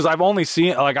it's weird because I only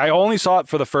saw it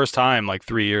for the first time like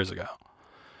 3 years ago.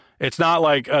 It's not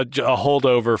like a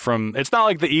holdover from, it's not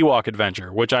like the Ewok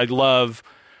Adventure, which I love.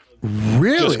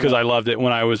 Really? Just because I loved it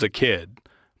when I was a kid.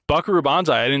 Buckaroo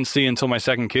Banzai I didn't see until my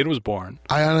second kid was born.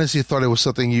 I honestly thought it was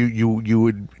something you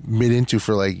would admit into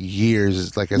for like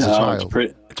years, like as a child.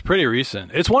 It's pretty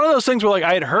recent. It's one of those things where like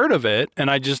I had heard of it and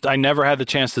I never had the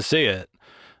chance to see it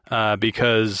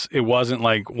because it wasn't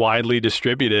like widely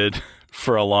distributed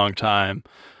for a long time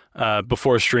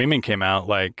before streaming came out.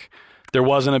 Like there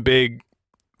wasn't a big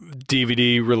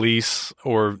DVD release,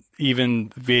 or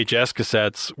even VHS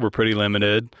cassettes were pretty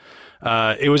limited.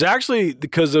 It was actually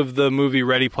because of the movie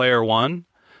Ready Player One,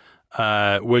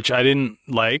 which I didn't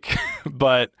like,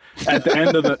 but at the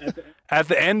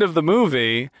end of the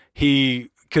movie,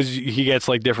 because he gets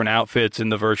like different outfits in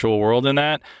the virtual world in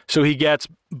that, so he gets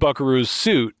Buckaroo's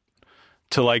suit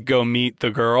to like go meet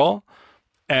the girl.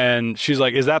 And she's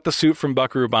like, "Is that the suit from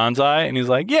Buckaroo Banzai?" And he's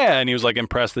like, "Yeah." And he was like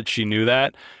impressed that she knew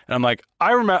that. And I'm like,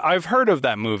 I've heard of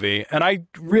that movie, and I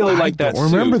really like that suit. I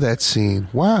remember that scene.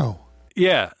 Wow.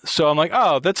 Yeah. So I'm like,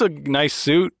 oh, that's a nice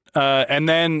suit. And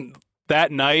then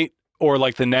that night, or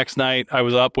like the next night, I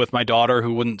was up with my daughter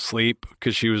who wouldn't sleep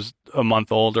because she was a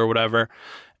month old or whatever.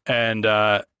 And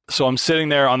so I'm sitting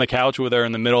there on the couch with her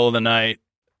in the middle of the night,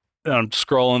 and I'm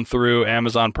scrolling through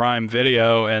Amazon Prime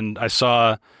Video, and I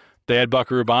saw they had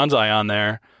Buckaroo Banzai on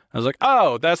there. I was like,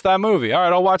 oh, that's that movie. All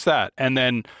right, I'll watch that. And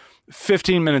then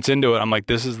 15 minutes into it, I'm like,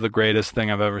 this is the greatest thing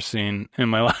I've ever seen in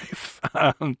my life.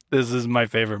 This is my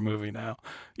favorite movie now,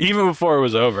 even before it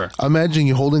was over. Imagine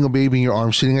you holding a baby in your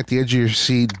arms, sitting at the edge of your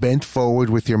seat, bent forward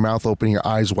with your mouth open, your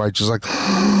eyes wide, just like,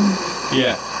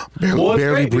 yeah,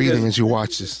 barely breathing as you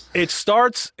watch this.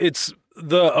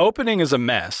 The opening is a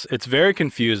mess. It's very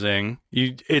confusing.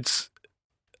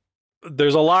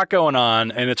 There's a lot going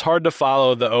on, and it's hard to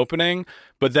follow the opening.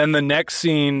 But then the next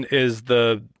scene is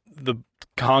the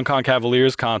Hong Kong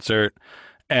Cavaliers concert,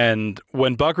 and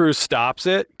when Buckaroo stops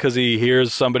it because he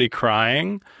hears somebody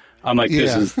crying, I'm like,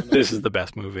 this is the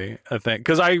best movie, I think,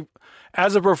 because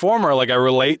as a performer, like I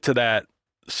relate to that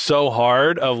so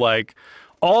hard. Of like,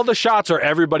 all the shots are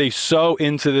everybody so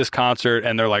into this concert,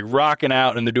 and they're like rocking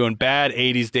out, and they're doing bad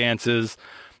 80s dances.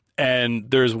 And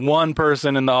there's one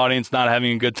person in the audience not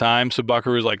having a good time. So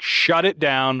Buckaroo's like, shut it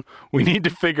down. We need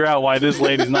to figure out why this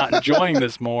lady's not enjoying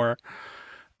this more.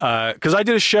 Because I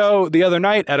did a show the other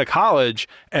night at a college,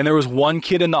 and there was one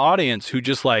kid in the audience who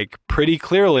just like pretty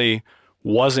clearly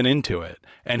wasn't into it.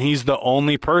 And he's the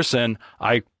only person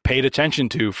I paid attention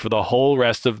to for the whole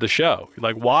rest of the show.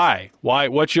 Like, why?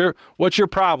 What's your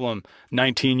problem,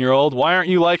 19-year-old? Why aren't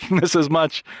you liking this as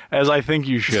much as I think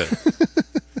you should?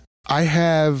 I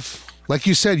have, like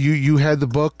you said, you had the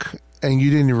book and you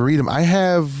didn't even read them. I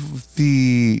have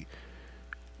the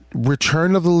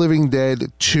Return of the Living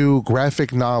Dead 2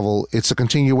 graphic novel. It's a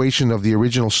continuation of the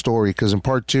original story, because in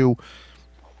part 2,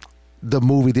 the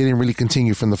movie didn't really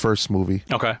continue from the first movie.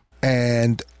 Okay.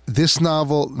 And this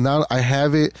novel, now I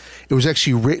have it. It was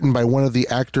actually written by one of the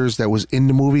actors that was in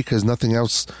the movie, because nothing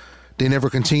else, they never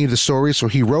continued the story, so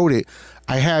he wrote it.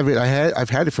 I have it.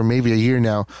 I've had it for maybe a year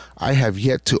now. I have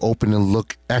yet to open and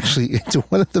look actually into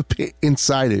one of the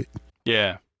inside it.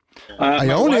 Yeah. I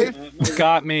own it.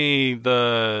 Got me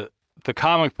the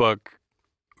comic book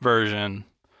version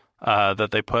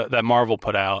that Marvel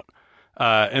put out,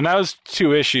 and that was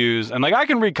 2 issues. And like, I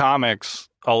can read comics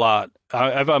a lot. I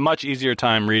have a much easier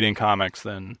time reading comics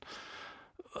than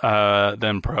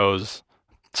prose,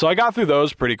 so I got through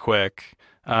those pretty quick.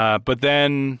 But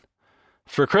then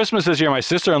for Christmas this year, my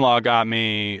sister-in-law got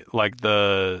me like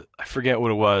I forget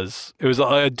what it was. It was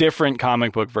a different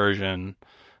comic book version.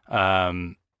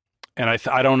 And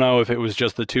I don't know if it was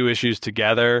just the 2 issues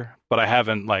together, but I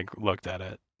haven't like looked at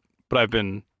it. But I've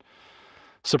been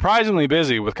surprisingly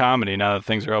busy with comedy now that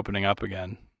things are opening up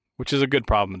again, which is a good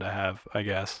problem to have, I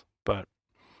guess. But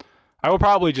I will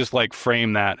probably just like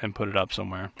frame that and put it up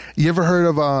somewhere. You ever heard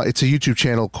of it's a YouTube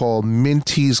channel called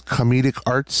Minty's Comedic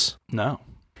Arts? No.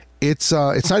 It's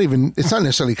not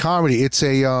necessarily comedy. It's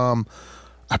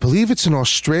I believe it's an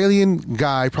Australian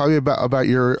guy, probably about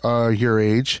your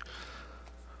age.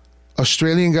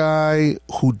 Australian guy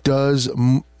who does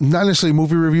not necessarily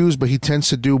movie reviews, but he tends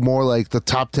to do more like the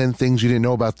top 10 things you didn't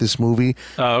know about this movie.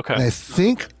 Oh, okay. And I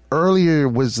think earlier,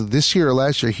 was this year or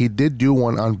last year, he did do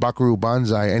one on Buckaroo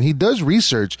Banzai, and he does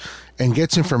research and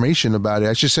gets information about it.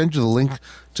 I should send you the link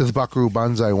to the Buckaroo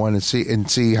Banzai one and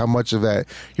see how much of that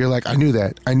you're like, I knew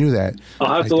that.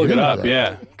 I'll have to look it up,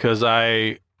 yeah, because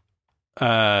I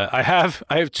have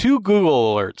 2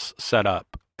 Google alerts set up.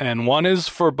 And one is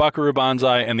for Buckaroo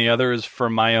Banzai, and the other is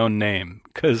for my own name,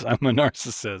 because I'm a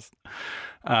narcissist.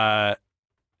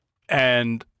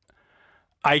 And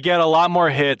I get a lot more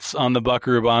hits on the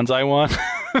Buckaroo Banzai one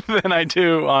than I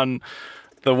do on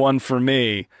the one for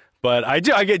me. But I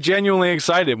get genuinely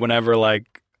excited whenever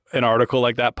like an article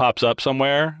like that pops up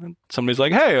somewhere, somebody's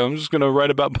like, hey, I'm just going to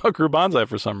write about Buckaroo Banzai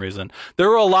for some reason. There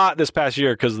were a lot this past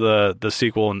year because the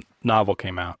sequel novel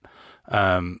came out.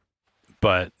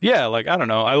 But yeah, like, I don't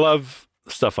know. I love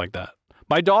stuff like that.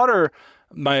 My daughter,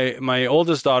 my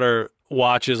oldest daughter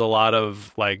watches a lot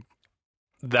of like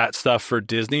that stuff for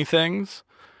Disney things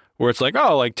where it's like,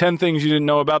 oh, like 10 things you didn't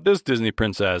know about this Disney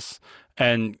princess.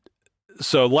 And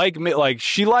so like me, like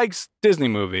she likes Disney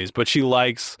movies, but she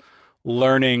likes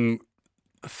learning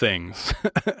things,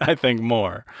 I think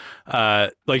more.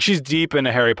 Like she's deep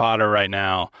into Harry Potter right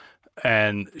now.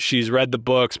 And she's read the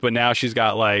books, but now she's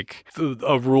got like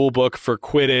a rule book for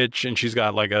Quidditch, and she's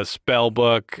got like a spell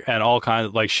book and all kinds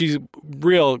of like she's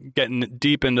real getting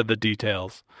deep into the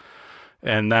details.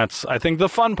 And that's, I think, the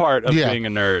fun part of being a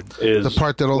nerd is the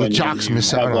part that all the jocks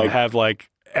miss out on. Have like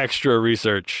extra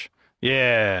research.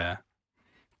 Yeah,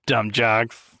 dumb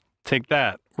jocks, take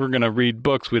that. We're gonna read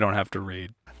books we don't have to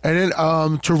read. And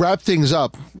then to wrap things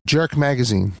up, Jerk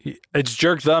Magazine. It's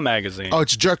Jerk the Magazine. Oh,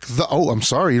 it's Jerk the. Oh, I'm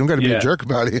sorry. You don't got to be a jerk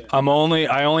about it. I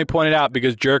only pointed out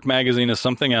because Jerk Magazine is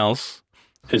something else.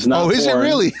 It's not. Oh, is it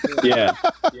really? Yeah.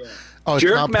 Oh,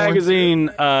 Jerk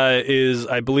Magazine is,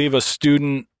 I believe, a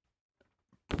student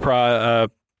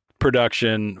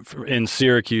production in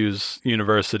Syracuse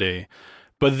University,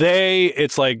 but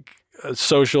it's like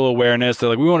social awareness. They're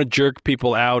like, we want to jerk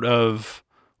people out of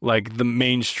like the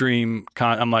mainstream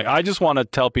I'm like, I just want to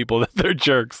tell people that they're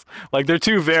jerks. Like they're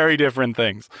two very different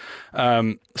things.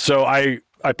 So I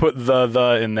put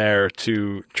the in there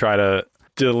to try to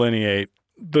delineate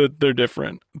they're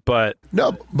different. But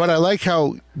I like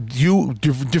how you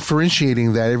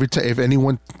differentiating that every time. If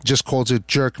anyone just calls it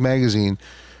Jerk Magazine,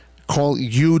 call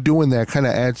you doing that kind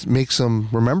of makes them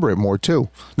remember it more too.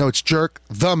 No, it's Jerk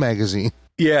the Magazine.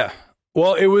 Yeah.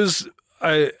 Well, it was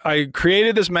I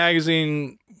created this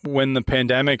magazine when the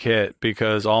pandemic hit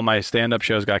because all my stand-up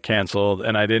shows got canceled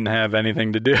and I didn't have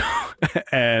anything to do.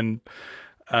 And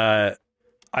I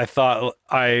thought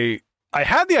I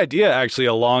had the idea actually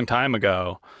a long time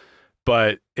ago,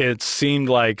 but it seemed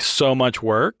like so much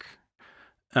work.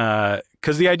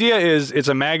 Because the idea is it's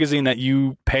a magazine that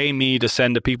you pay me to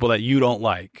send to people that you don't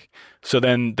like. So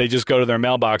then they just go to their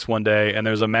mailbox one day and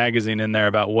there's a magazine in there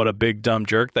about what a big dumb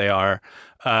jerk they are.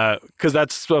 Because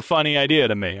that's a funny idea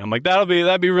to me. I'm like, that'd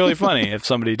be really funny if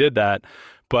somebody did that.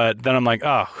 But then I'm like,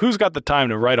 who's got the time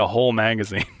to write a whole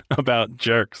magazine about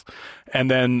jerks?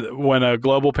 And then when a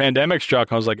global pandemic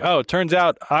struck, I was like, it turns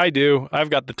out I do. I've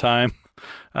got the time.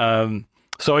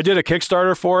 So I did a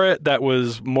Kickstarter for it that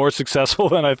was more successful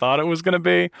than I thought it was going to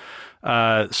be.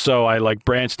 So I like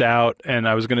branched out and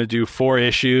I was going to do 4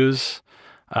 issues,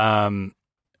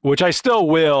 which I still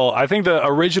will. I think the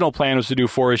original plan was to do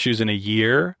 4 issues in a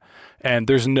year, and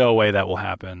there's no way that will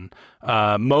happen.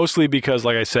 Mostly because,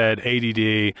 like I said,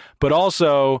 ADD, but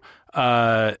also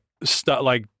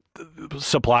like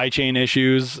supply chain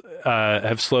issues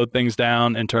have slowed things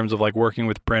down in terms of like working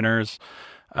with printers.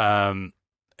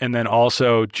 And then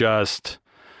also just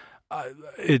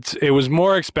it was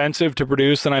more expensive to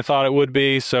produce than I thought it would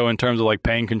be. So in terms of like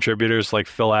paying contributors, like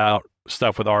fill out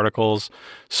stuff with articles.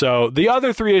 So the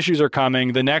other 3 issues are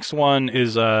coming. The next one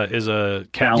is a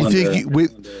calendar. You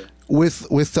think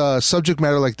with subject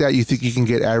matter like that, you think you can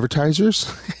get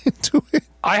advertisers into it?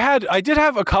 I did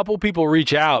have a couple people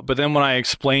reach out, but then when I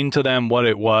explained to them what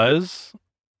it was,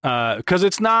 because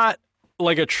it's not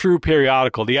like a true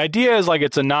periodical. The idea is like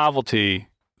it's a novelty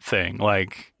thing.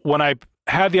 Like when I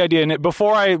had the idea, and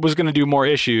before I was going to do more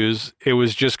issues, it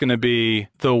was just going to be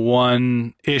the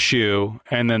one issue,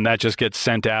 and then that just gets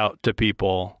sent out to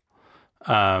people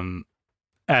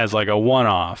as like a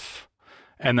one-off.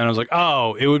 And then I was like,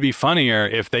 it would be funnier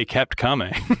if they kept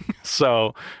coming.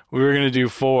 So we were going to do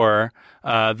 4.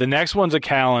 The next one's a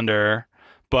calendar,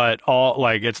 but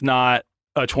it's not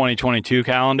a 2022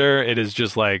 calendar. It is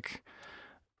just like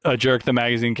a Jerk the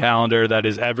Magazine calendar that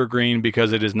is evergreen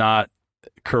because it is not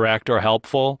correct or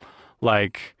helpful.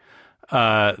 Like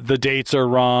the dates are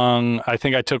wrong. I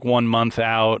think I took 1 month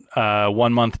out.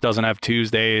 1 month doesn't have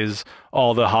Tuesdays.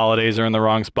 All the holidays are in the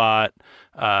wrong spot.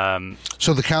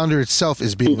 So the calendar itself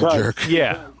is being a jerk.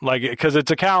 Yeah, like because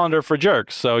it's a calendar for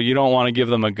jerks. So you don't want to give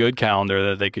them a good calendar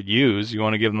that they could use. You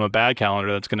want to give them a bad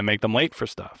calendar that's going to make them late for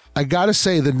stuff. I gotta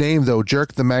say the name though,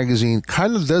 Jerk the Magazine,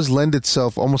 kind of does lend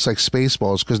itself almost like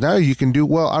Spaceballs, because now you can do,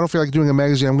 I don't feel like doing a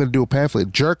magazine, I'm going to do a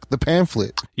pamphlet. Jerk the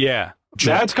pamphlet. Yeah,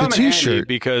 Jerk that's coming handy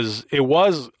because it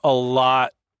was a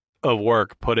lot of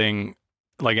work putting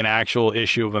like an actual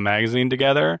issue of a magazine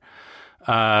together.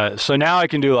 So now I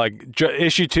can do like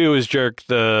issue 2 is Jerk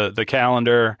the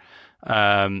calendar.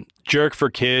 Jerk for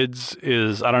Kids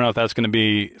is, I don't know if that's going to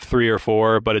be 3 or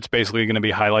 4, but it's basically going to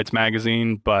be Highlights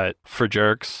magazine, but for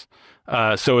jerks.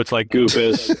 So it's like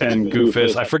Goofus and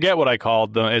Goofus. I forget what I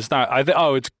called them. It's not,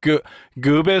 it's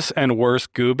Goobus and Worse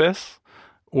Goobus,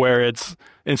 where it's,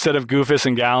 instead of Goofus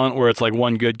and Gallant, where it's like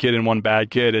one good kid and one bad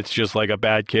kid, it's just like a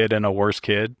bad kid and a worse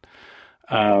kid.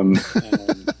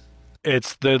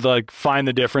 It's the like find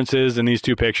the differences in these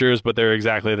two pictures, but they're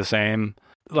exactly the same.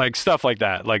 Like stuff like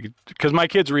that. Like, because my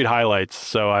kids read Highlights,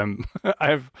 so I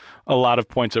have a lot of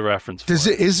points of reference.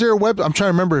 Is there a web? I'm trying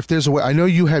to remember if there's a web. I know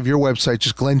you have your website,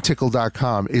 just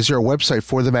glentickle.com. Is there a website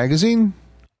for the magazine?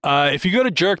 If you go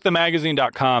to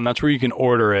jerkthemagazine.com, that's where you can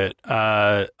order it.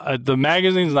 The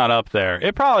magazine's not up there.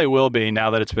 It probably will be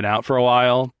now that it's been out for a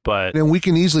while, but... And we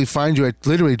can easily find you at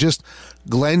literally just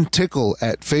Glen Tickle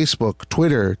at Facebook,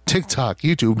 Twitter, TikTok,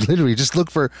 YouTube. Literally, just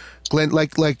look for Glen,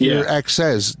 like your ex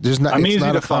says. It's not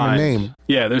a common name.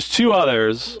 Yeah, there's 2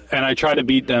 others, and I try to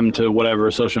beat them to whatever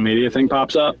social media thing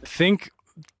pops up. I think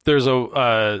there's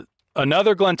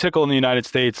another Glen Tickle in the United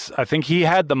States. I think he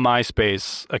had the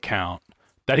MySpace account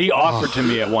that he offered to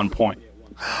me at one point,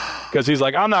 because he's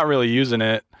like, I'm not really using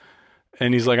it.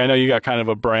 And he's like, I know you got kind of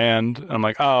a brand. And I'm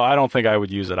like, oh, I don't think I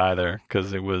would use it either,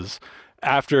 because it was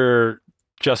after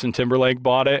Justin Timberlake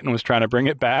bought it and was trying to bring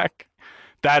it back.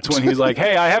 That's when he's like,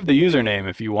 hey, I have the username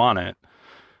if you want it.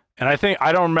 And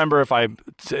I don't remember if I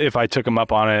took him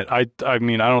up on it. I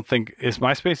mean, I don't think, is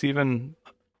MySpace even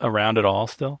around at all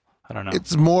still? I don't know.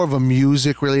 It's more of a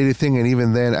music related thing, and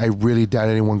even then I really doubt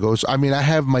anyone goes. I mean, I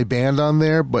have my band on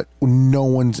there, but no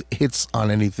one's hits on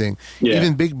anything. Yeah.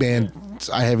 Even big bands,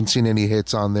 I haven't seen any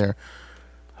hits on there.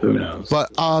 Who knows?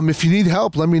 But if you need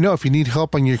help, let me know. If you need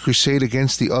help on your crusade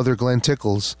against the other Glen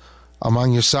Tickles, I'm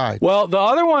on your side. Well, the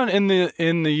other one in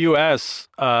the US,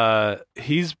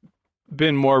 he's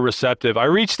been more receptive. I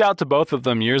reached out to both of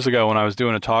them years ago when I was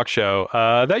doing a talk show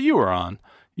that you were on.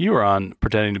 You were on,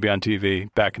 pretending to be on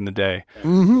TV back in the day.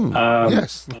 Mm-hmm.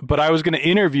 Yes. But I was going to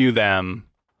interview them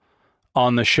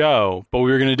on the show, but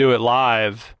we were going to do it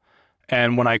live.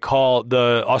 And when I called,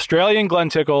 the Australian Glen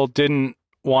Tickle didn't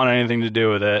want anything to do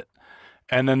with it.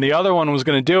 And then the other one was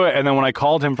going to do it. And then when I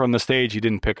called him from the stage, he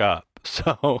didn't pick up.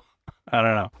 So I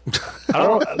don't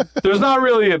know. There's not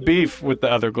really a beef with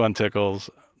the other Glen Tickles.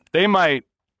 They might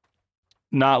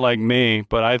not like me,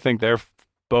 but I think they're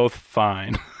both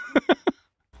fine.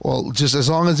 Well, just as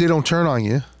long as they don't turn on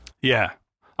you. Yeah.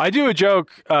 I do a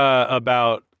joke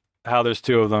about how there's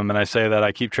 2 of them, and I say that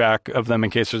I keep track of them in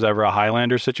case there's ever a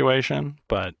Highlander situation,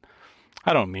 but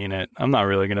I don't mean it. I'm not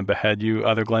really going to behead you,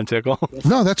 other Glen Tickle.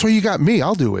 No, that's why you got me.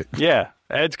 I'll do it. Yeah.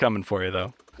 Ed's coming for you,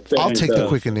 though. I'll take the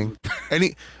quickening.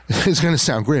 It's going to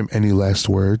sound grim. Any last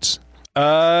words?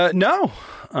 No.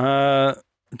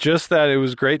 Just that it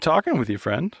was great talking with you,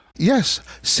 friend. Yes.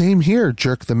 Same here,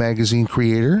 Jerk the Magazine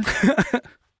creator.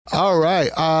 All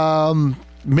right.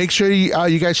 Make sure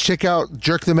you guys check out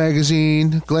Jerk the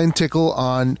Magazine, Glen Tickle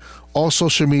on all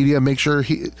social media. Make sure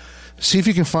see if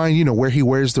you can find, where he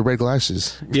wears the red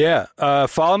glasses. Yeah.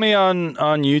 Follow me on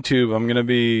YouTube. I'm going to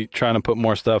be trying to put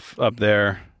more stuff up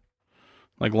there,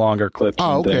 like longer clips.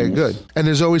 Oh, okay, things. Good. And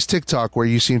there's always TikTok, where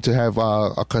you seem to have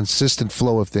a consistent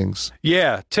flow of things.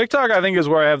 Yeah. TikTok, I think, is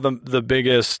where I have the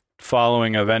biggest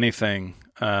following of anything.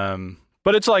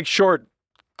 But it's like short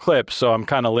clips, so I'm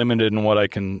kind of limited in what I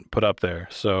can put up there.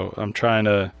 So I'm trying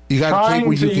to take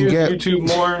what you can get. YouTube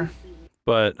more,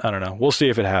 but I don't know. We'll see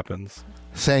if it happens.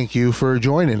 Thank you for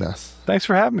joining us. Thanks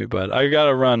for having me, bud. I got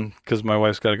to run because my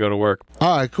wife's got to go to work.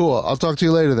 All right, cool. I'll talk to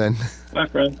you later then. Bye,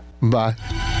 friend. Bye.